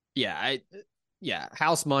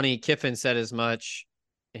 House money. Kiffin said as much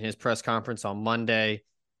in his press conference on Monday.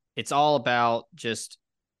 It's all about just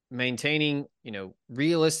maintaining,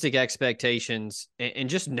 realistic expectations and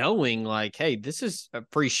just knowing like, hey, this is a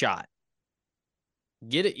free shot.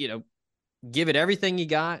 Get it, give it everything you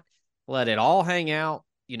got, let it all hang out,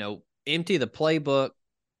 empty the playbook,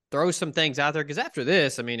 throw some things out there. Because after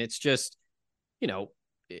this, it's just,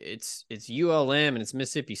 it's ULM and it's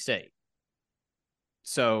Mississippi State.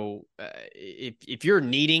 So if you're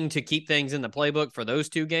needing to keep things in the playbook for those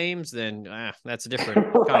two games, then that's a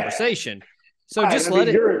different conversation. So just let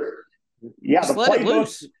it loose. Let it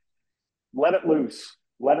loose.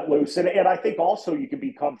 Let it loose. And I think also you can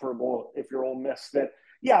be comfortable if you're Ole Miss that,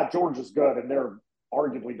 Georgia's good and they're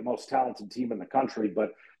arguably the most talented team in the country, but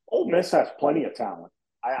Ole Miss has plenty of talent.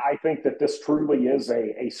 I think that this truly is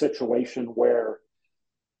a situation where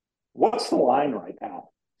what's the line right now?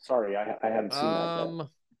 Sorry, I haven't seen that yet.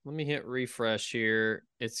 Let me hit refresh here.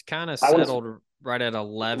 It's kind of settled right at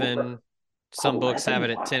 11. Some books have it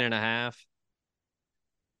at 10.5.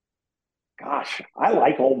 Gosh, I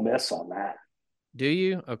like Ole Miss on that. Do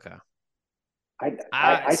you? Okay.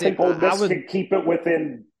 I think Ole Miss can keep it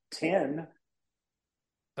within 10.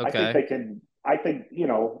 Okay. I think they can. I think,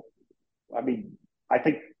 I mean, I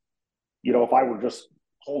think, if I were just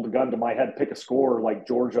hold a gun to my head, pick a score like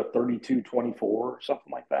Georgia 32-24 or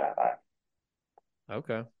something like that.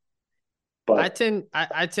 Okay. But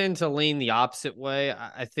I tend to lean the opposite way.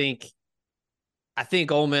 I think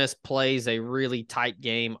Ole Miss plays a really tight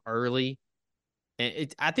game early.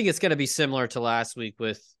 And I think it's going to be similar to last week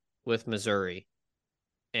with Missouri.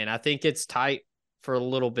 And I think it's tight for a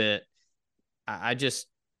little bit. I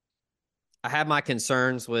have my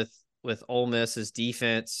concerns with Ole Miss's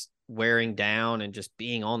defense wearing down and just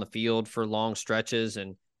being on the field for long stretches.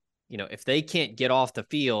 And, if they can't get off the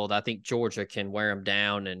field, I think Georgia can wear them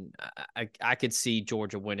down. And I could see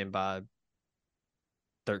Georgia winning by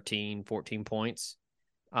 13, 14 points.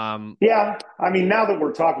 yeah, I mean, now that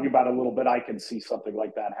we're talking about it a little bit, I can see something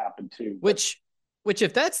like that happen too. Which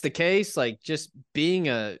if that's the case, like just being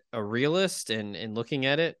a realist and looking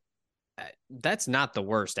at it, that's not the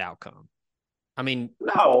worst outcome. I mean,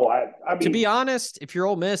 no, I mean, to be honest, if you're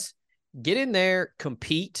Ole Miss, get in there,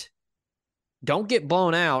 compete, don't get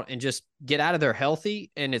blown out, and just get out of there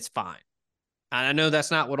healthy, and it's fine. I know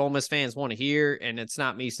that's not what Ole Miss fans want to hear, and it's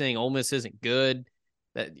not me saying Ole Miss isn't good.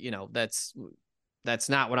 That's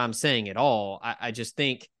not what I'm saying at all. I just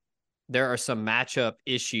think there are some matchup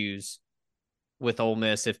issues with Ole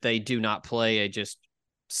Miss if they do not play a just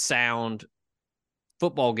sound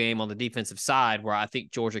football game on the defensive side, where I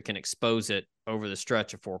think Georgia can expose it over the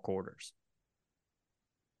stretch of 4 quarters.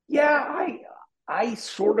 yeah, I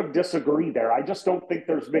sort of disagree there. I just don't think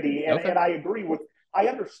there's many, and I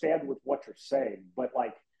understand with what you're saying, but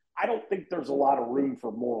like, I don't think there's a lot of room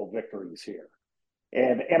for moral victories here.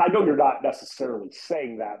 And I know you're not necessarily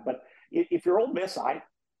saying that, but if you're Ole Miss, I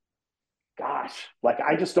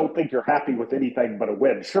just don't think you're happy with anything but a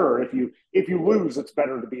win. Sure, if you lose, it's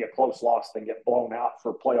better to be a close loss than get blown out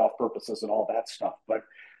for playoff purposes and all that stuff. But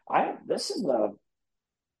I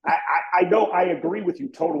know I agree with you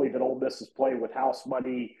totally that Ole Miss is playing with house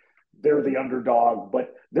money. They're the underdog,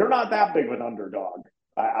 but they're not that big of an underdog.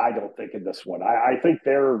 I don't think in this one. I think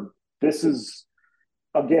this is,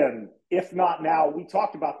 again, if not now, we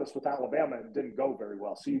talked about this with Alabama and it didn't go very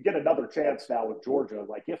well. So you get another chance now with Georgia.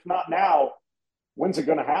 Like, if not now, when's it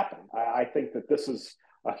going to happen? I think that this is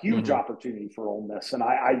a huge opportunity for Ole Miss. And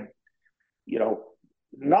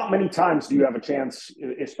not many times do you have a chance,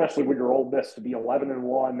 especially when you're Ole Miss, to be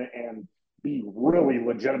 11-1 and be really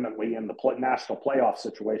legitimately in the national playoff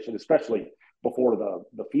situation, especially before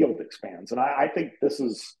the field expands. And I think this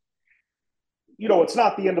is, it's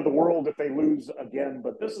not the end of the world if they lose again,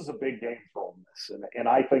 but this is a big game for Ole Miss. And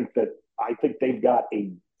I think they've got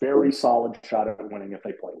a very solid shot at winning if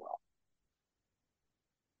they play well.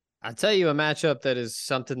 I'll tell you a matchup that is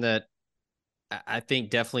something that I think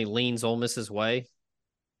definitely leans Ole Miss's way.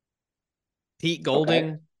 Pete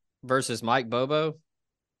Golding versus Mike Bobo.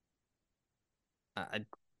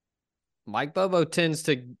 Mike Bobo tends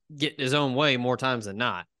to get his own way more times than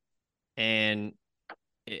not. And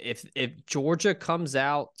if Georgia comes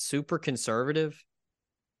out super conservative,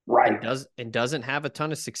 right, and doesn't have a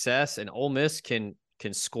ton of success, and Ole Miss can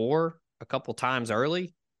score a couple times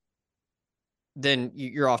early, then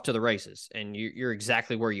you're off to the races, and you're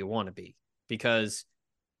exactly where you want to be. Because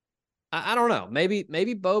I don't know,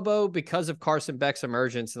 maybe Bobo, because of Carson Beck's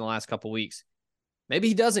emergence in the last couple weeks, maybe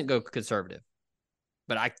he doesn't go conservative.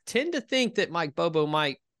 But I tend to think that Mike Bobo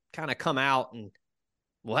might kind of come out and,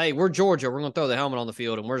 well, hey, we're Georgia. We're going to throw the helmet on the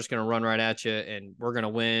field, and we're just going to run right at you, and we're going to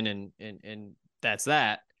win, and that's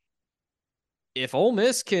that. If Ole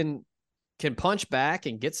Miss can punch back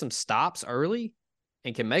and get some stops early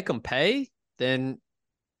and can make them pay, then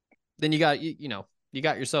you got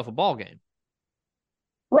yourself a ball game.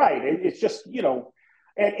 Right. It's just,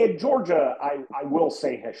 and Georgia, I will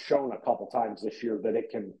say, has shown a couple times this year that it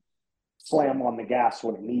can slam on the gas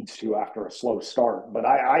when it needs to after a slow start. But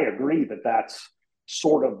I agree that that's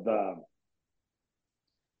sort of the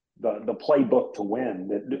playbook to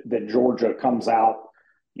win, that Georgia comes out,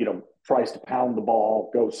 tries to pound the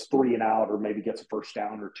ball, goes 3 and out, or maybe gets a first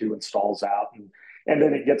down or 2 and stalls out. And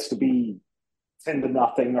then it gets to be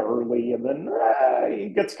 10-0 early. And then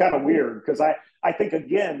it gets kind of weird because I think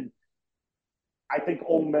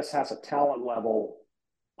Ole Miss has a talent level.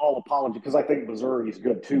 All apology, because I think Missouri is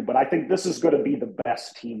good too, but I think this is going to be the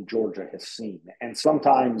best team Georgia has seen. And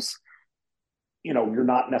sometimes, you're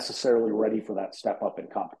not necessarily ready for that step up in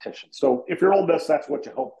competition. So if you're Ole Miss, that's what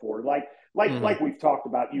you hope for. Like we've talked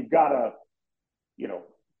about, you've got to,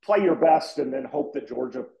 play your best and then hope that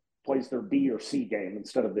Georgia plays their B or C game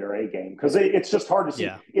instead of their A game. Because it's just hard to see.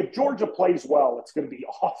 Yeah. If Georgia plays well, it's going to be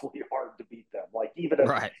awfully hard to beat them. Like even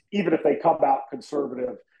if they come out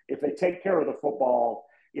conservative, if they take care of the football,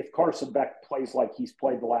 if Carson Beck plays like he's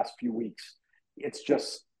played the last few weeks, it's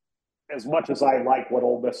just, as much as I like what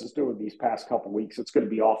Ole Miss is doing these past couple of weeks, it's going to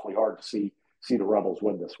be awfully hard to see the Rebels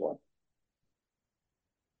win this one.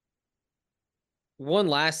 One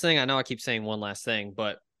last thing. I know I keep saying one last thing,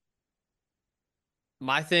 but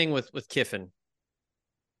my thing with Kiffin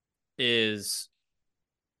is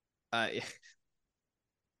I'd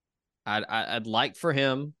like for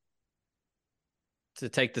him to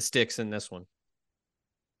take the sticks in this one.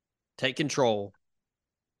 Take control.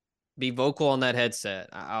 Be vocal on that headset.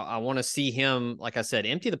 I want to see him, like I said,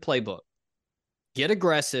 empty the playbook. Get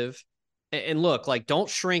aggressive. And look, like, don't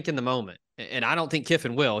shrink in the moment. And I don't think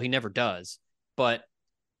Kiffin will. He never does. But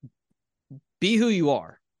be who you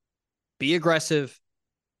are. Be aggressive.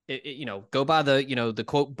 Go by the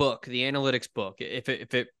quote book, the analytics book.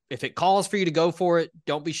 If it calls for you to go for it,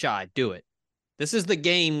 don't be shy. Do it. This is the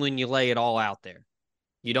game when you lay it all out there.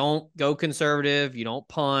 You don't go conservative. You don't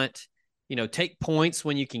punt. Take points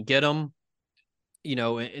when you can get them,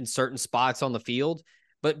 in certain spots on the field.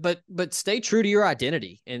 But stay true to your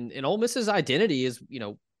identity. And Ole Miss's identity is,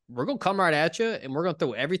 we're going to come right at you and we're going to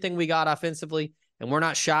throw everything we got offensively. And we're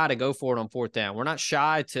not shy to go for it on fourth down. We're not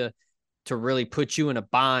shy to really put you in a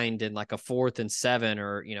bind in like a 4th and 7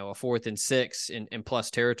 or, a 4th and 6 in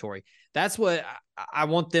plus territory. That's what I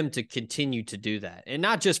want them to continue to do that. And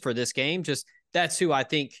not just for this game, just that's who I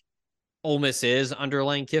think Ole Miss is under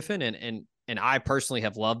Lane Kiffin. And I personally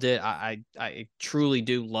have loved it. I truly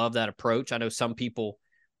do love that approach. I know some people,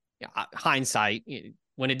 hindsight,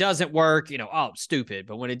 when it doesn't work, oh, stupid.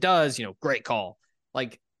 But when it does, great call.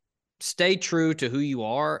 Like, stay true to who you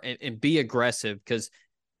are and be aggressive, because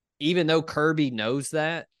even though Kirby knows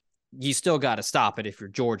that, you still got to stop it if you're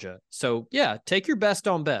Georgia. So, yeah, take your best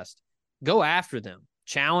on best. Go after them.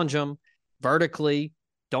 Challenge them vertically.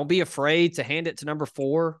 Don't be afraid to hand it to number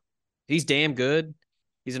 4. He's damn good.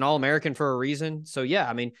 He's an All-American for a reason. So, yeah,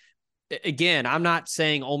 I mean, again, I'm not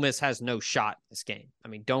saying Ole Miss has no shot in this game. I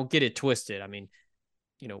mean, don't get it twisted. I mean,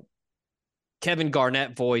 Kevin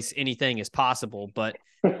Garnett voice, anything is possible. But,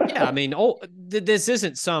 yeah, I mean, this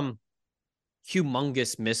isn't some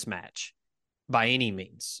humongous mismatch by any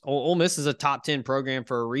means. Ole Miss is a top 10 program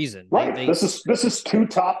for a reason. Right. This is 2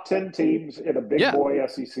 top 10 teams in a big boy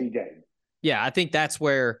SEC game. Yeah, I think that's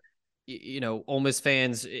where, Ole Miss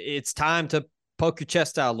fans, it's time to poke your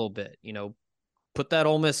chest out a little bit. Put that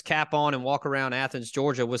Ole Miss cap on and walk around Athens,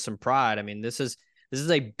 Georgia with some pride. I mean, this is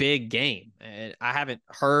a big game. And I haven't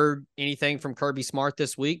heard anything from Kirby Smart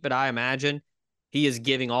this week, but I imagine he is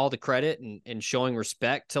giving all the credit and showing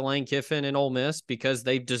respect to Lane Kiffin and Ole Miss because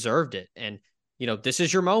they've deserved it. And, this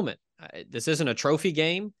is your moment. This isn't a trophy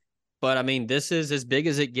game, but I mean, this is as big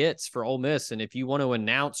as it gets for Ole Miss. And if you want to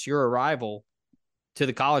announce your arrival to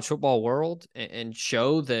the college football world and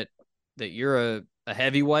show that you're a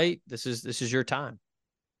heavyweight, this is your time.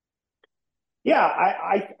 Yeah,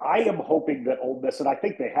 I am hoping that Ole Miss, and I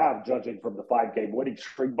think they have, judging from the 5-game winning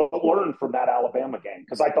streak, but learn from that Alabama game,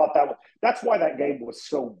 because I thought that's why that game was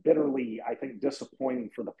so bitterly, I think, disappointing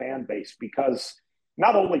for the fan base, because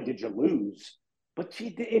not only did you lose, but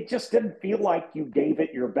it just didn't feel like you gave it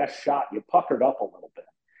your best shot. You puckered up a little bit.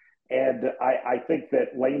 And I think that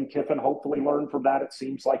Lane Kiffin hopefully learned from that. It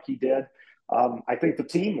seems like he did. I think the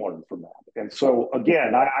team learned from that. And so,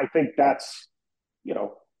 again, I think that's,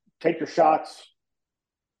 take your shots,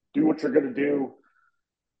 do what you're going to do,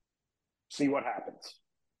 see what happens.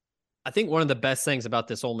 I think one of the best things about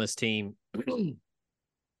this Ole Miss team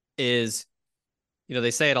is,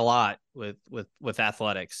 they say it a lot with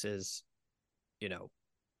athletics is,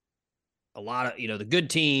 a lot of, the good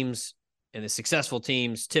teams and the successful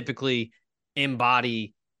teams typically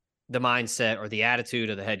embody the mindset or the attitude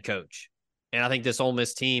of the head coach. And I think this Ole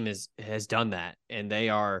Miss team has done that. And they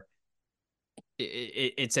are,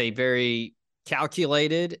 it's a very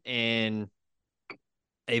calculated and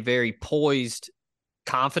a very poised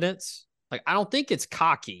confidence. Like, I don't think it's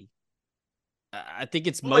cocky. I think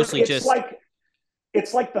it's mostly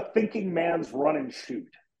it's like the thinking man's run and shoot.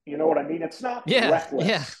 You know what I mean? It's not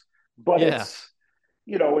reckless, but it's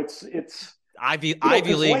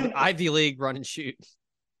Ivy League run and shoot.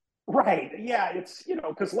 Right. Yeah. It's,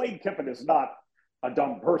 because Lane Kiffin is not a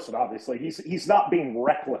dumb person, obviously. He's not being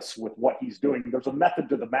reckless with what he's doing. There's a method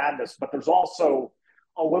to the madness, but there's also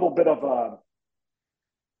a little bit of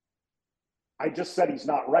I just said he's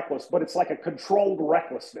not reckless, but it's like a controlled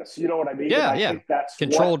recklessness. You know what I mean? Yeah, I think that's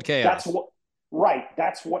controlled chaos.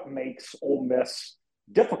 That's what makes Ole Miss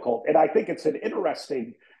difficult. And I think it's an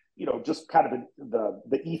interesting, just kind of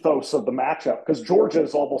the ethos of the matchup, because Georgia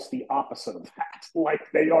is almost the opposite of that. Like,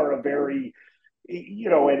 they are a very,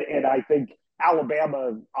 and I think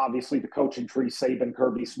Alabama, obviously the coaching tree, Saban,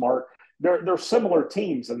 Kirby, Smart, they're similar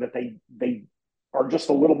teams in that they are just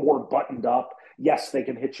a little more buttoned up. Yes, they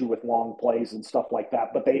can hit you with long plays and stuff like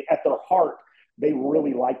that, but they, at their heart, they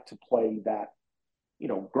really like to play that,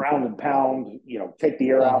 ground and pound, take the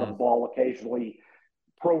air out of the ball occasionally,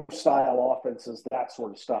 pro style offenses, that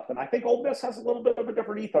sort of stuff. And I think Ole Miss has a little bit of a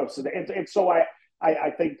different ethos. And so I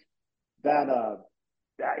think that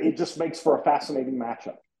it just makes for a fascinating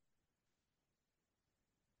matchup.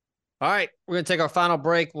 All right, we're going to take our final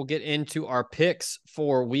break. We'll get into our picks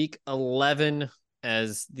for week 11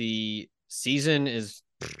 as the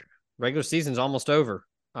regular season's almost over.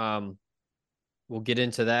 We'll get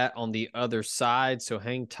into that on the other side, so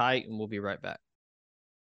hang tight and we'll be right back.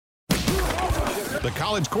 The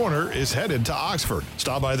College Corner is headed to Oxford.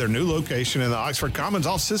 Stop by their new location in the Oxford Commons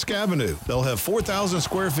off Sisk Avenue. They'll have 4,000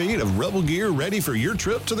 square feet of Rebel gear ready for your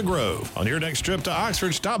trip to the Grove. On your next trip to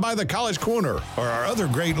Oxford, stop by the College Corner or our other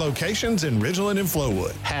great locations in Ridgeland and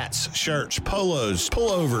Flowood. Hats, shirts, polos,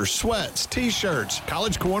 pullovers, sweats, t-shirts.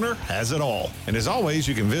 College Corner has it all. And as always,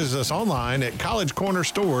 you can visit us online at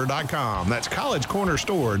collegecornerstore.com. That's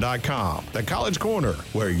collegecornerstore.com. The College Corner,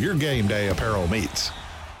 where your game day apparel meets.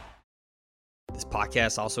 This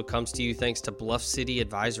podcast also comes to you thanks to Bluff City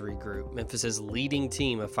Advisory Group, Memphis's leading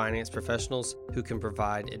team of finance professionals who can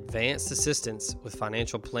provide advanced assistance with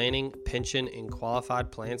financial planning, pension, and qualified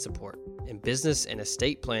plan support, and business and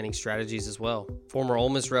estate planning strategies as well. Former Ole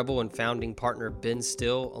Miss Rebel and founding partner Ben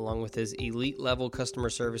Still, along with his elite-level customer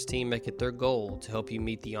service team, make it their goal to help you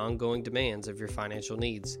meet the ongoing demands of your financial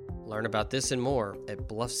needs. Learn about this and more at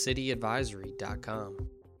bluffcityadvisory.com.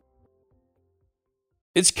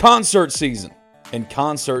 It's concert season. And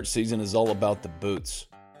concert season is all about the boots.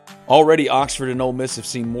 Already, Oxford and Ole Miss have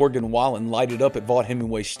seen Morgan Wallen light it up at Vaught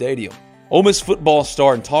Hemingway Stadium. Ole Miss football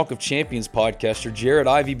star and Talk of Champions podcaster Jared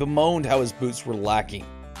Ivey bemoaned how his boots were lacking.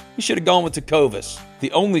 He should have gone with Tecovas,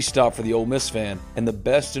 the only stop for the Ole Miss fan and the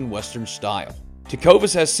best in Western style.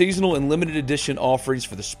 Tecovas has seasonal and limited edition offerings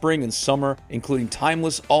for the spring and summer, including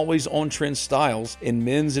timeless, always on-trend styles in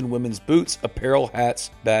men's and women's boots, apparel,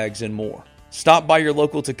 hats, bags, and more. Stop by your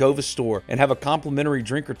local Tecovas store and have a complimentary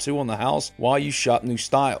drink or two on the house while you shop new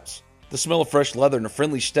styles. The smell of fresh leather and a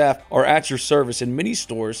friendly staff are at your service, and many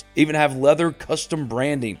stores even have leather custom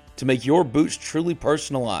branding to make your boots truly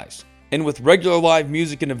personalized. And with regular live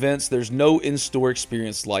music and events, there's no in-store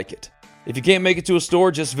experience like it. If you can't make it to a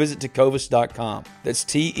store, just visit tecovas.com. That's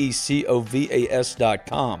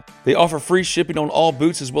TECOVAS.com. They offer free shipping on all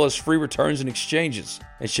boots as well as free returns and exchanges,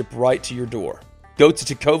 and ship right to your door. Go to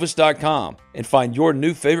tecovas.com and find your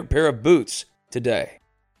new favorite pair of boots today.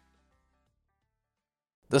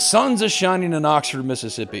 The sun's is shining in Oxford,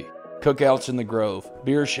 Mississippi. Cookouts in the Grove,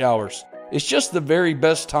 beer showers. It's just the very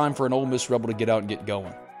best time for an Ole Miss Rebel to get out and get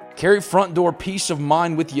going. Carry front door peace of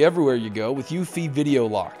mind with you everywhere you go with UFI Video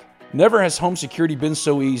Lock. Never has home security been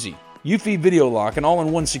so easy. UFI Video Lock, an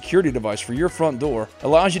all-in-one security device for your front door,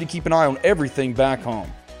 allows you to keep an eye on everything back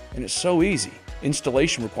home. And it's so easy.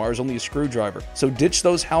 Installation requires only a screwdriver, so ditch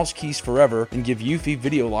those house keys forever and give UFI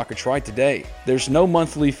Video Lock a try today. There's no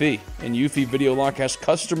monthly fee, and UFI Video Lock has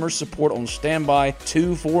customer support on standby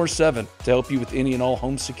 24/7 to help you with any and all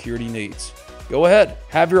home security needs. Go ahead,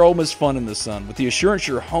 have your Ole Miss fun in the sun with the assurance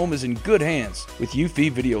your home is in good hands with UFI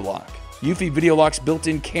Video Lock. UFI Video Lock's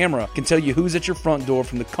built-in camera can tell you who's at your front door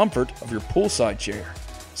from the comfort of your poolside chair.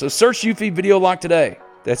 So search UFI Video Lock today.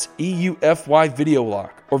 That's EUFY Video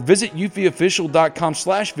Lock. Or visit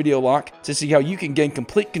UFIofficial.com/videolock to see how you can gain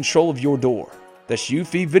complete control of your door. That's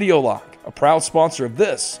UFI Video Lock, a proud sponsor of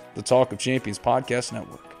this, the Talk of Champions Podcast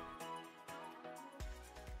Network.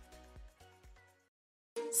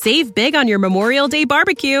 Save big on your Memorial Day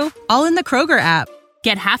barbecue, all in the Kroger app.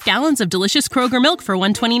 Get half gallons of delicious Kroger milk for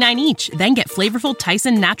 $1.29 each. Then get flavorful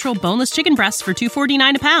Tyson natural boneless chicken breasts for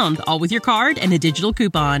 $2.49 a pound, all with your card and a digital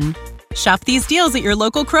coupon. Shop these deals at your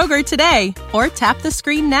local Kroger today, or tap the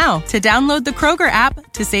screen now to download the Kroger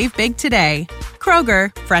app to save big today.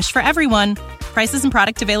 Kroger, fresh for everyone. Prices and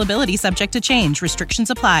product availability subject to change. Restrictions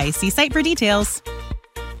apply. See site for details.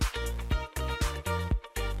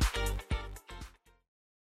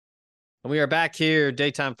 And we are back here,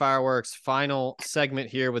 Daytime Fireworks, final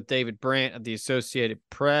segment here with David Brandt of the Associated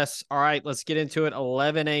Press. All right, let's get into it.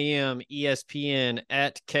 11 a.m. ESPN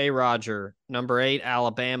at K-Roger. Number 8,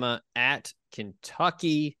 Alabama at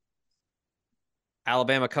Kentucky.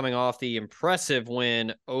 Alabama coming off the impressive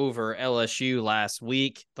win over LSU last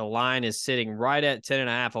week. The line is sitting right at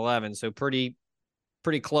 10.5, 11, so pretty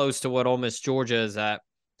close to what Ole Miss Georgia is at.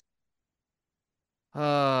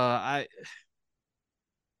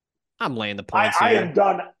 I'm laying the points here. I am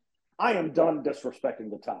done. I am done disrespecting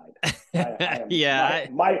the Tide. I am, Yeah,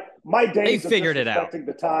 my they days of figured it out. disrespecting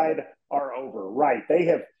the Tide are over. Right? They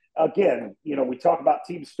have again. We talk about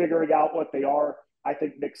teams figuring out what they are. I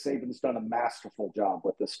think Nick Saban's done a masterful job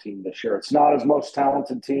with this team this year. It's not his most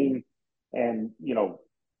talented team, and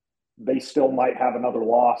they still might have another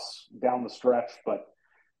loss down the stretch. But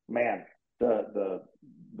man, the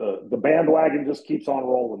bandwagon just keeps on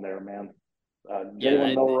rolling there, man.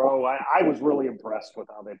 Jalen Milroe, I was really impressed with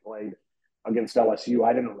how they played against LSU.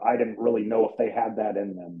 I didn't really know if they had that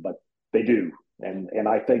in them, but they do, and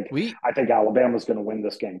I think Alabama's going to win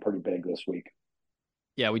this game pretty big this week.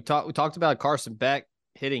 Yeah, we talked about Carson Beck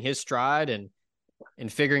hitting his stride and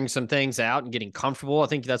figuring some things out and getting comfortable. I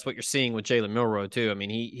think that's what you're seeing with Jalen Milroe too. I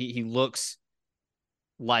mean, he looks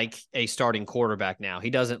like a starting quarterback now.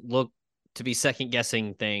 He doesn't look to be second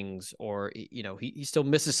guessing things, or he still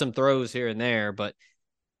misses some throws here and there, but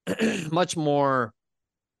much more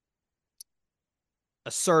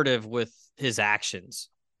assertive with his actions.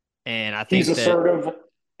 And I think he's assertive,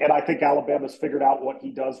 and I think Alabama's figured out what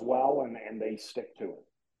he does well, and they stick to it.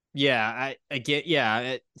 Yeah,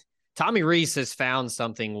 Tommy Rees has found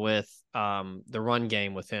something with the run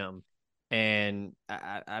game with him. And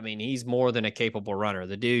I mean, he's more than a capable runner.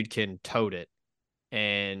 The dude can tote it.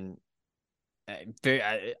 And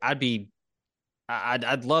I'd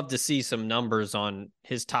love to see some numbers on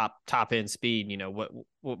his top end speed, what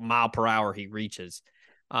mile per hour he reaches.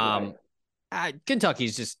 Right.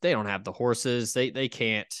 Kentucky's just, they don't have the horses. They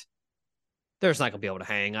can't, they're just not gonna be able to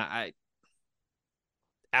hang.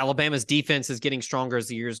 Alabama's defense is getting stronger as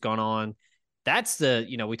the year's gone on. That's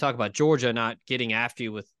we talk about Georgia not getting after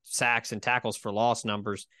you with sacks and tackles for loss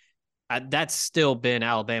numbers. That's still been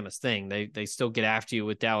Alabama's thing. They still get after you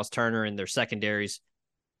with Dallas Turner, and their secondary's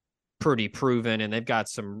pretty proven, and they've got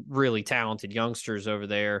some really talented youngsters over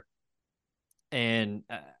there. And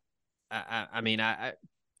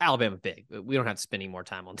Alabama big. We don't have to spend any more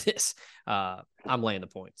time on this. I'm laying the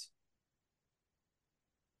points.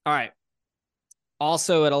 All right.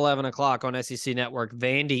 Also at 11 o'clock on SEC Network,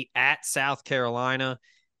 Vandy at South Carolina.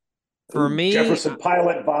 For me, Jefferson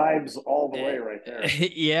Pilot vibes all the way right there.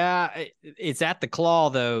 Yeah, it's at the Claw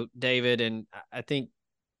though, David, and I think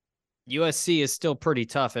USC is still pretty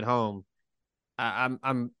tough at home. I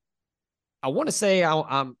want to say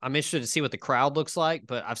I'm interested to see what the crowd looks like,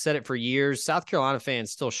 but I've said it for years. South Carolina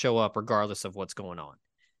fans still show up regardless of what's going on.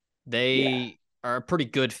 They are a pretty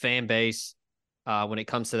good fan base when it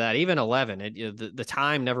comes to that. Even 11, the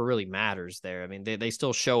time never really matters there. I mean, they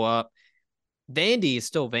still show up. Vandy is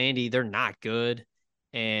still Vandy. They're not good.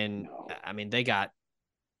 And I mean, they got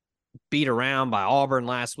beat around by Auburn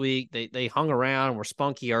last week. They hung around, were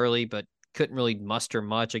spunky early, but couldn't really muster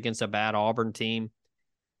much against a bad Auburn team.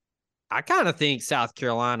 I kind of think South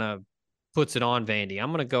Carolina puts it on Vandy.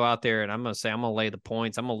 I'm going to go out there and I'm going to say I'm going to lay the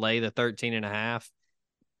points. I'm going to lay the 13.5.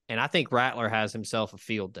 And I think Rattler has himself a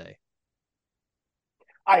field day.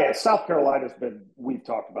 South Carolina's been, we've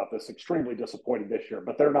talked about this, extremely disappointing this year,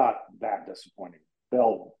 but they're not that disappointing.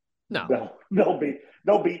 They'll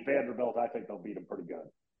beat Vanderbilt. I think they'll beat them pretty good.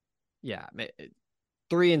 Yeah,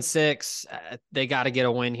 3-6. They got to get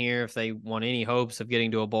a win here if they want any hopes of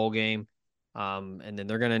getting to a bowl game. And then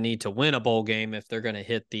they're going to need to win a bowl game if they're going to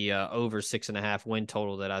hit the over 6.5 win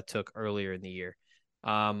total that I took earlier in the year.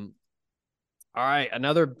 All right,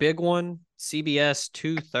 another big one, CBS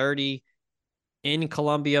 2:30 in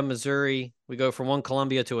Columbia, Missouri. We go from one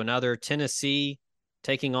Columbia to another. Tennessee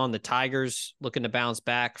taking on the Tigers, looking to bounce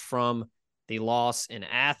back from the loss in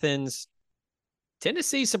Athens.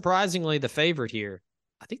 Tennessee, surprisingly, the favorite here.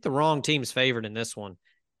 I think the wrong team's favored in this one.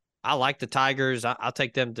 I like the Tigers. I'll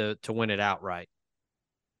take them to win it outright.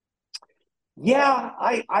 Yeah,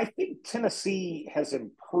 I think Tennessee has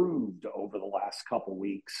improved over the last couple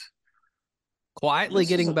weeks. Quietly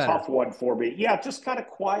getting better. Tough one for me. Yeah, just kind of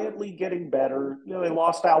quietly getting better. They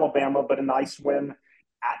lost Alabama, but a nice win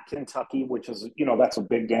at Kentucky, which is, that's a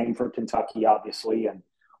big game for Kentucky, obviously, and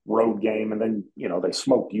road game. And then, they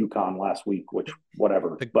smoked UConn last week, which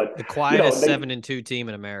whatever. But the quietest 7-2 team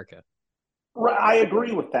in America. I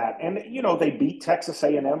agree with that. And, they beat Texas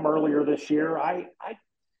A&M earlier this year.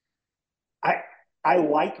 I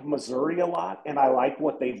like Missouri a lot, and I like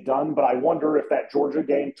what they've done, but I wonder if that Georgia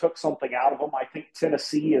game took something out of them. I think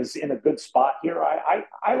Tennessee is in a good spot here.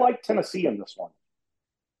 I like Tennessee in this one.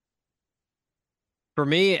 For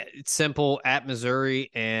me, it's simple at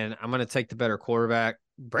Missouri, and I'm going to take the better quarterback.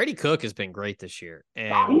 Brady Cook has been great this year.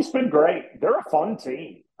 And he's been great. They're a fun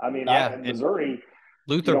team. I mean, Missouri.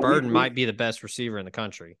 Luther Burden might be the best receiver in the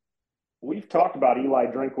country. We've talked about Eli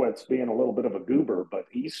Drinkwitz being a little bit of a goober, but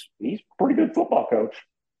he's a pretty good football coach.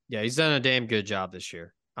 Yeah, he's done a damn good job this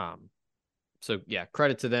year. So yeah,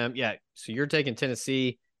 credit to them. Yeah. So you're taking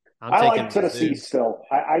Tennessee. I'm I taking like Tennessee Mizzou. still.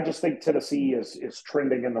 I just think Tennessee is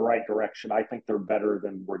trending in the right direction. I think they're better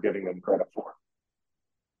than we're giving them credit for.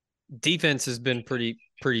 Defense has been pretty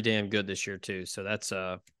damn good this year too. So that's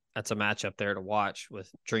a matchup there to watch with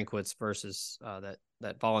Drinkwitz versus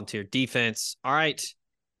that Volunteer defense. All right.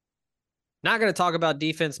 Not going to talk about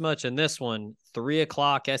defense much in this one.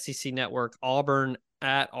 3:00 SEC Network, Auburn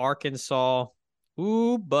at Arkansas.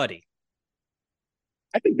 Ooh, buddy.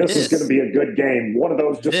 I think this is going to be a good game. One of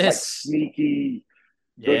those just like This- sneaky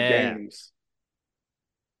good Yeah. games.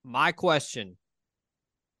 My question,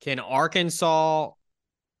 can Arkansas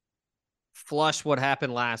flush what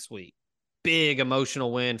happened last week? Big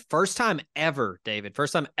emotional win. First time ever, David.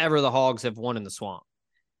 First time ever the Hogs have won in the Swamp.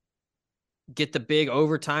 Get the big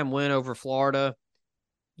overtime win over Florida.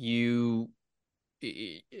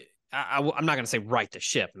 I'm not going to say right the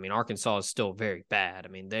ship. I mean, Arkansas is still very bad. I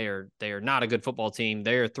mean, they are not a good football team.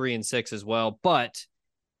 They are 3-6 as well, but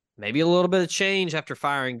maybe a little bit of change after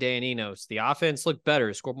firing Dan Enos. The offense looked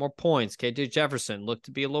better, scored more points. KJ Jefferson looked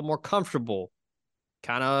to be a little more comfortable,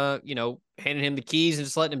 kind of, handing him the keys and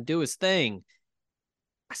just letting him do his thing.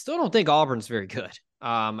 I still don't think Auburn's very good.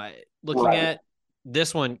 Looking at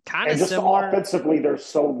this one, kind of similar. Offensively, they're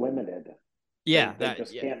so limited. Yeah. They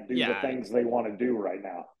just can't do the things they want to do right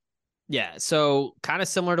now. Yeah, so kind of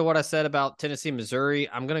similar to what I said about Tennessee, Missouri.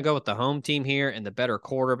 I'm going to go with the home team here and the better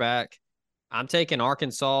quarterback. I'm taking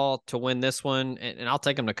Arkansas to win this one, and I'll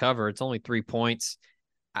take them to cover. It's only 3 points.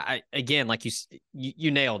 Again, like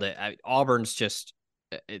you nailed it. Auburn's just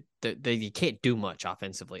they can't do much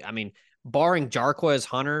offensively. I mean, barring Jarquez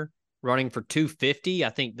Hunter running for 250, I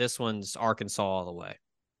think this one's Arkansas all the way.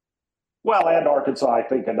 Well, and Arkansas, I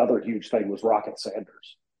think another huge thing was Rocket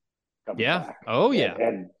Sanders. Yeah. Back. Oh, yeah.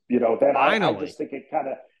 And then I just think it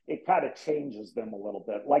kind of changes them a little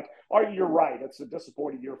bit. Like, you're right. It's a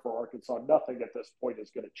disappointing year for Arkansas. Nothing at this point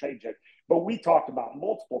is going to change it. But we talked about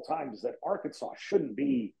multiple times that Arkansas shouldn't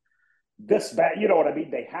be this bad. You know what I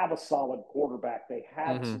mean? They have a solid quarterback. They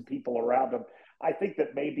have some people around them. I think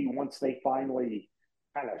that maybe once they finally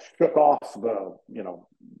kind of shook off the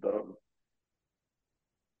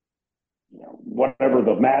whatever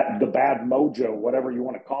the bad mojo, whatever you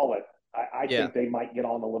want to call it, I think they might get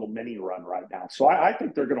on a little mini run right now. So I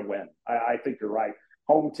think they're going to win. I think you're right.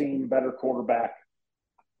 Home team, better quarterback.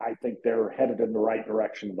 I think they're headed in the right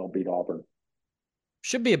direction and they'll beat Auburn.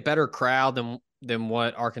 Should be a better crowd than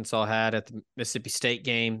what Arkansas had at the Mississippi State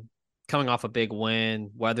game. Coming off a big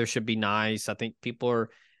win, weather should be nice. I think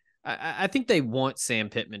I think they want Sam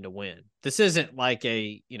Pittman to win. This isn't like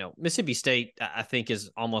Mississippi State, I think, is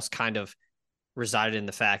almost kind of resided in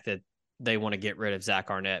the fact that they want to get rid of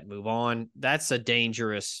Zach Arnett, move on. That's a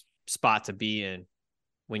dangerous spot to be in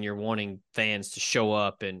when you're wanting fans to show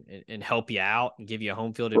up and help you out and give you a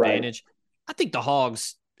home field advantage. I think the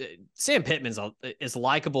Hogs, Sam Pittman's as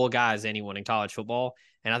likable a guy as anyone in college football,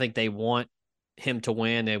 and I think they want him to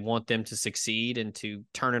win. They want them to succeed and to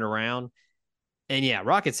turn it around. And yeah,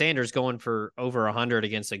 Rocket Sanders going for over 100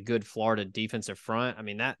 against a good Florida defensive front. I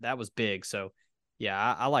mean, that was big. So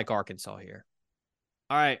yeah, I like Arkansas here.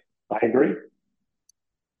 All right. I agree.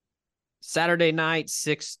 Saturday night,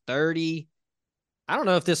 6:30. I don't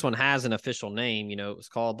know if this one has an official name. It was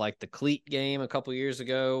called like the cleat game a couple years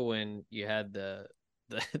ago when you had the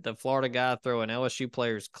Florida guy throw an LSU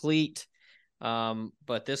player's cleat.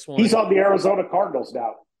 But this one, he's on the Arizona Cardinals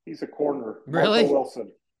now. He's a corner. Really? Marco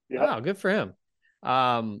Wilson. Yeah. Wow, good for him.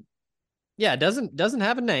 Yeah, it doesn't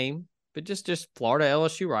have a name, but just Florida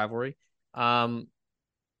LSU rivalry.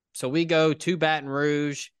 So we go to Baton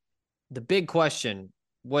Rouge. The big question,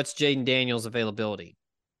 what's Jaden Daniels' availability?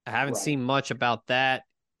 I haven't seen much about that.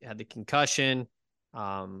 He had the concussion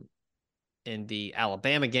in the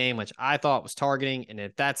Alabama game, which I thought was targeting. And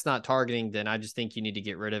if that's not targeting, then I just think you need to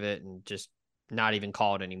get rid of it and just not even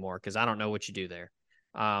call it anymore because I don't know what you do there.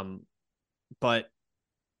 But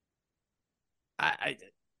I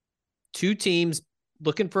two teams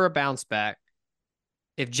looking for a bounce back.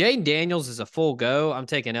 If Jaden Daniels is a full go, I'm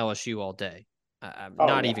taking LSU all day.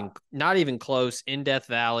 Not even close. In Death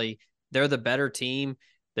Valley, they're the better team.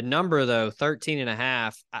 The number, though,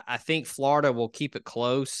 13.5, I think Florida will keep it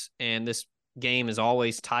close, and this game is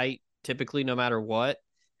always tight, typically, no matter what.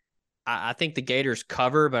 I think the Gators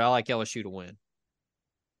cover, but I like LSU to win.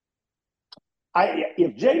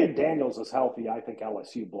 If Jaden Daniels is healthy, I think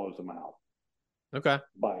LSU blows them out. Okay.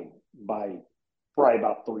 By probably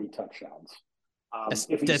about 3 touchdowns. That's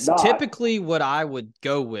typically what I would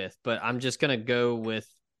go with, but I'm just going to go with,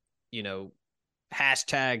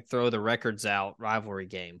 hashtag throw the records out rivalry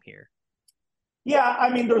game here. Yeah, I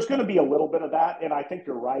mean, there's going to be a little bit of that, and I think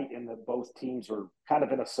you're right in that both teams are kind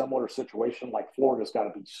of in a similar situation. Like Florida's got to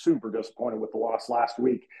be super disappointed with the loss last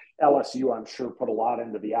week. LSU, I'm sure, put a lot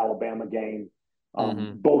into the Alabama game.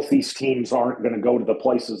 Both these teams aren't going to go to the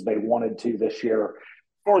places they wanted to this year.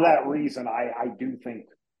 For that reason, I do think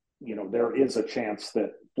there is a chance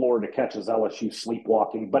that Florida catches LSU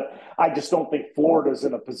sleepwalking, but I just don't think Florida's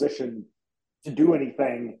in a position to do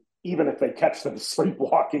anything, even if they catch them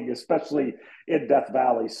sleepwalking, especially in Death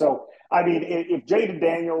Valley. So, I mean, if Jaden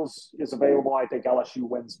Daniels is available, I think LSU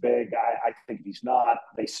wins big. I think if he's not,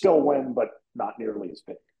 they still win, but not nearly as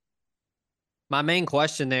big. My main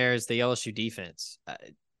question there is the LSU defense.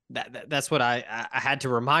 That's what I had to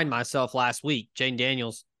remind myself last week. Jaden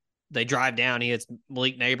Daniels, they drive down. He hits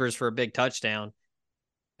Malik Neighbors for a big touchdown.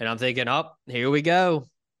 And I'm thinking, here we go.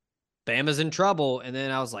 Bama's in trouble. And then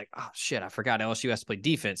I was like, oh, shit, I forgot LSU has to play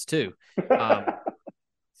defense too.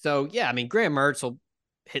 So, yeah, I mean, Graham Mertz will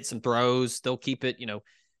hit some throws. They'll keep it,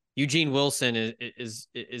 Eugene Wilson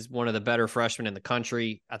is one of the better freshmen in the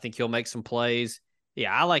country. I think he'll make some plays.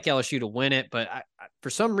 Yeah, I like LSU to win it, but for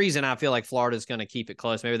some reason, I feel like Florida's going to keep it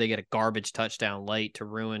close. Maybe they get a garbage touchdown late to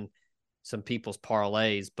ruin some people's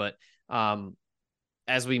parlays. But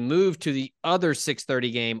as we move to the other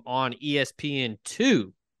 6:30 game on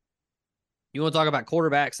ESPN2, you want to talk about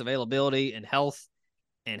quarterbacks availability and health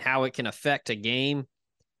and how it can affect a game.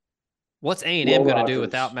 What's A&M going to do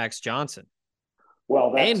without Max Johnson?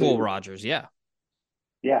 Well, and Will Rogers, yeah.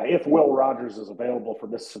 Yeah, if Will Rogers is available for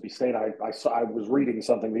Mississippi State, I was reading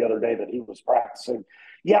something the other day that he was practicing.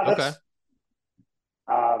 Yeah, that's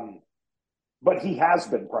okay. But he has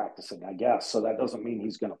been practicing, I guess, so that doesn't mean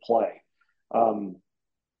he's going to play.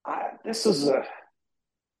 I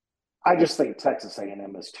just think Texas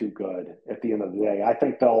A&M is too good at the end of the day. I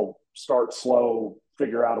think they'll start slow,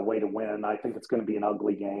 figure out a way to win. I think it's going to be an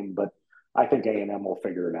ugly game, but I think A&M will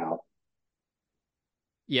figure it out.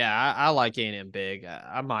 Yeah, I like A&M big.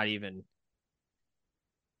 I might even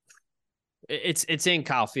 – it's in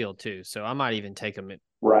Kyle Field too, so I might even take them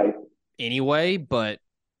right anyway. But,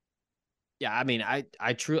 yeah, I mean, I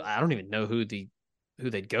don't even know who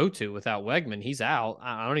they'd go to without Wegman. He's out.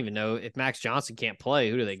 I don't even know if Max Johnson can't play.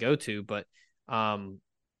 Who do they go to? But,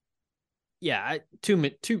 yeah, too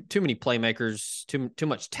many playmakers, too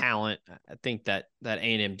much talent. I think that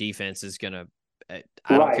A&M defense is going to –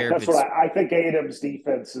 I don't care. That's what I think. A&M's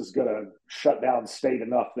defense is going to shut down State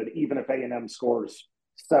enough that even if A&M scores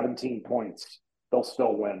 17 points, they'll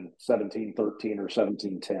still win 17-13 or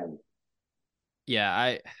 17-10.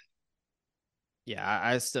 Yeah,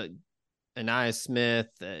 I still Anaya Smith,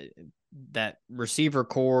 that receiver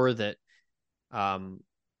core that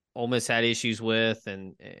Ole Miss had issues with,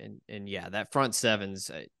 and yeah, that front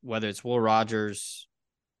sevens, whether it's Will Rogers,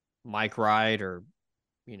 Mike Wright, or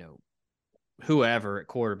whoever at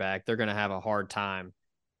quarterback, they're going to have a hard time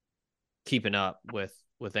keeping up with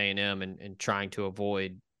A&M and trying to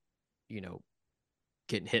avoid,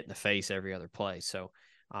 getting hit in the face every other play. So,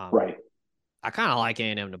 right. I kind of like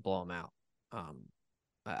A&M to blow them out.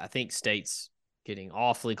 I think State's getting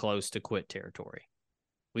awfully close to quit territory.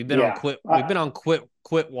 We've been on quit. We've been on quit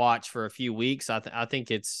watch for a few weeks. I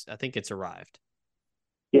think it's arrived.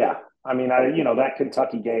 Yeah, I mean, that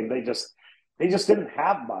Kentucky game, they just didn't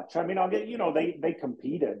have much. I mean, they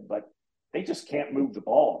competed, but they just can't move the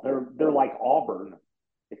ball. They're like Auburn,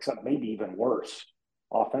 except maybe even worse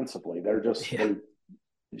offensively.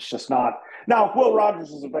 It's just not. Now, if Will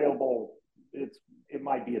Rogers is available, it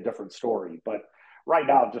might be a different story. But right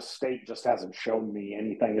now, just State just hasn't shown me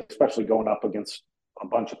anything, especially going up against a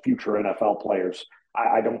bunch of future NFL players.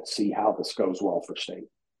 I don't see how this goes well for State.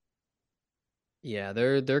 Yeah,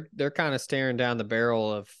 they're kind of staring down the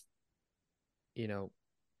barrel of, getting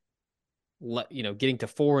to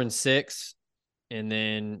 4-6, and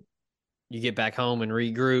then you get back home and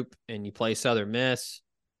regroup and you play Southern Miss,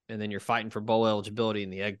 and then you're fighting for bowl eligibility in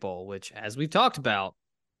the Egg Bowl, which, as we've talked about,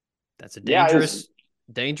 that's a dangerous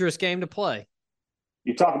game to play.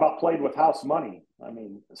 You talk about played with house money. I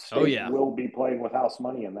mean, State yeah. will be playing with house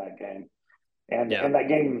money in that game. And that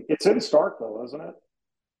game, it's in Starkville, isn't it?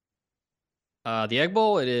 The Egg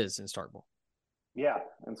Bowl, it is in Starkville. Yeah,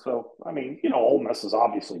 and so, I mean, Ole Miss is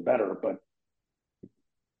obviously better, but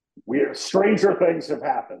stranger things have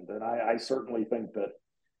happened, and I certainly think that,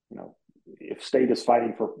 if State is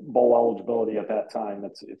fighting for bowl eligibility at that time,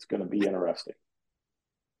 it's going to be interesting.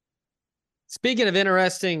 Speaking of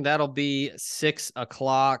interesting, that'll be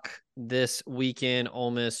 6:00 this weekend.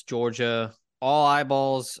 Ole Miss, Georgia. All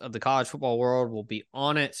eyeballs of the college football world will be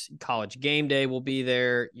on it. College Game Day will be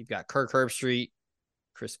there. You've got Kirk Herbstreit,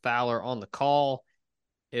 Chris Fowler on the call.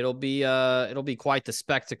 It'll be quite the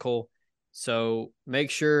spectacle. So make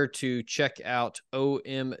sure to check out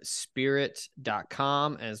omspirit.com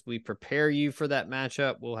as we prepare you for that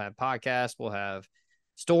matchup. We'll have podcasts, we'll have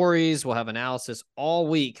stories, we'll have analysis all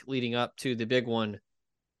week leading up to the big one,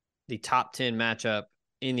 the top 10 matchup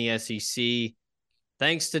in the SEC.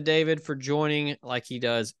 Thanks to David for joining like he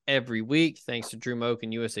does every week. Thanks to Drew Moak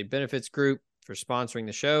and USA Benefits Group for sponsoring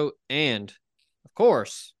the show. And, of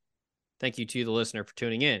course, thank you to the listener for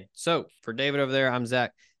tuning in. So, for David over there, I'm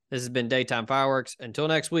Zach. This has been Daytime Fireworks. Until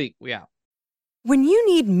next week, we out. When you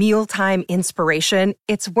need mealtime inspiration,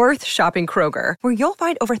 it's worth shopping Kroger, where you'll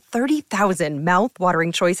find over 30,000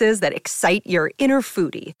 mouth-watering choices that excite your inner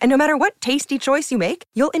foodie. And no matter what tasty choice you make,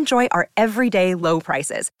 you'll enjoy our everyday low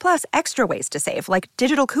prices, plus extra ways to save, like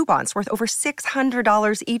digital coupons worth over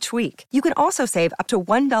 $600 each week. You can also save up to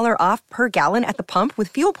 $1 off per gallon at the pump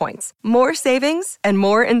with fuel points. More savings and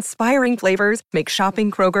more inspiring flavors make shopping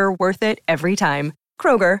Kroger worth it every time.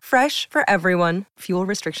 Kroger, fresh for everyone. Fuel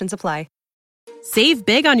restrictions apply. Save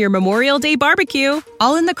big on your Memorial Day barbecue,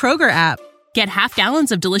 all in the Kroger app. Get half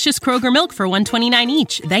gallons of delicious Kroger milk for $1.29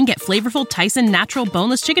 each. Then get flavorful Tyson natural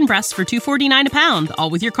boneless chicken breasts for $2.49 a pound, all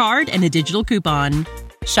with your card and a digital coupon.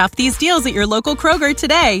 Shop these deals at your local Kroger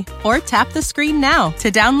today, or tap the screen now to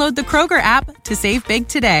download the Kroger app to save big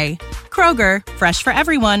today. Kroger, fresh for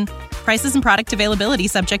everyone. Prices and product availability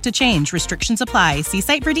subject to change. Restrictions apply. See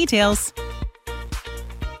site for details.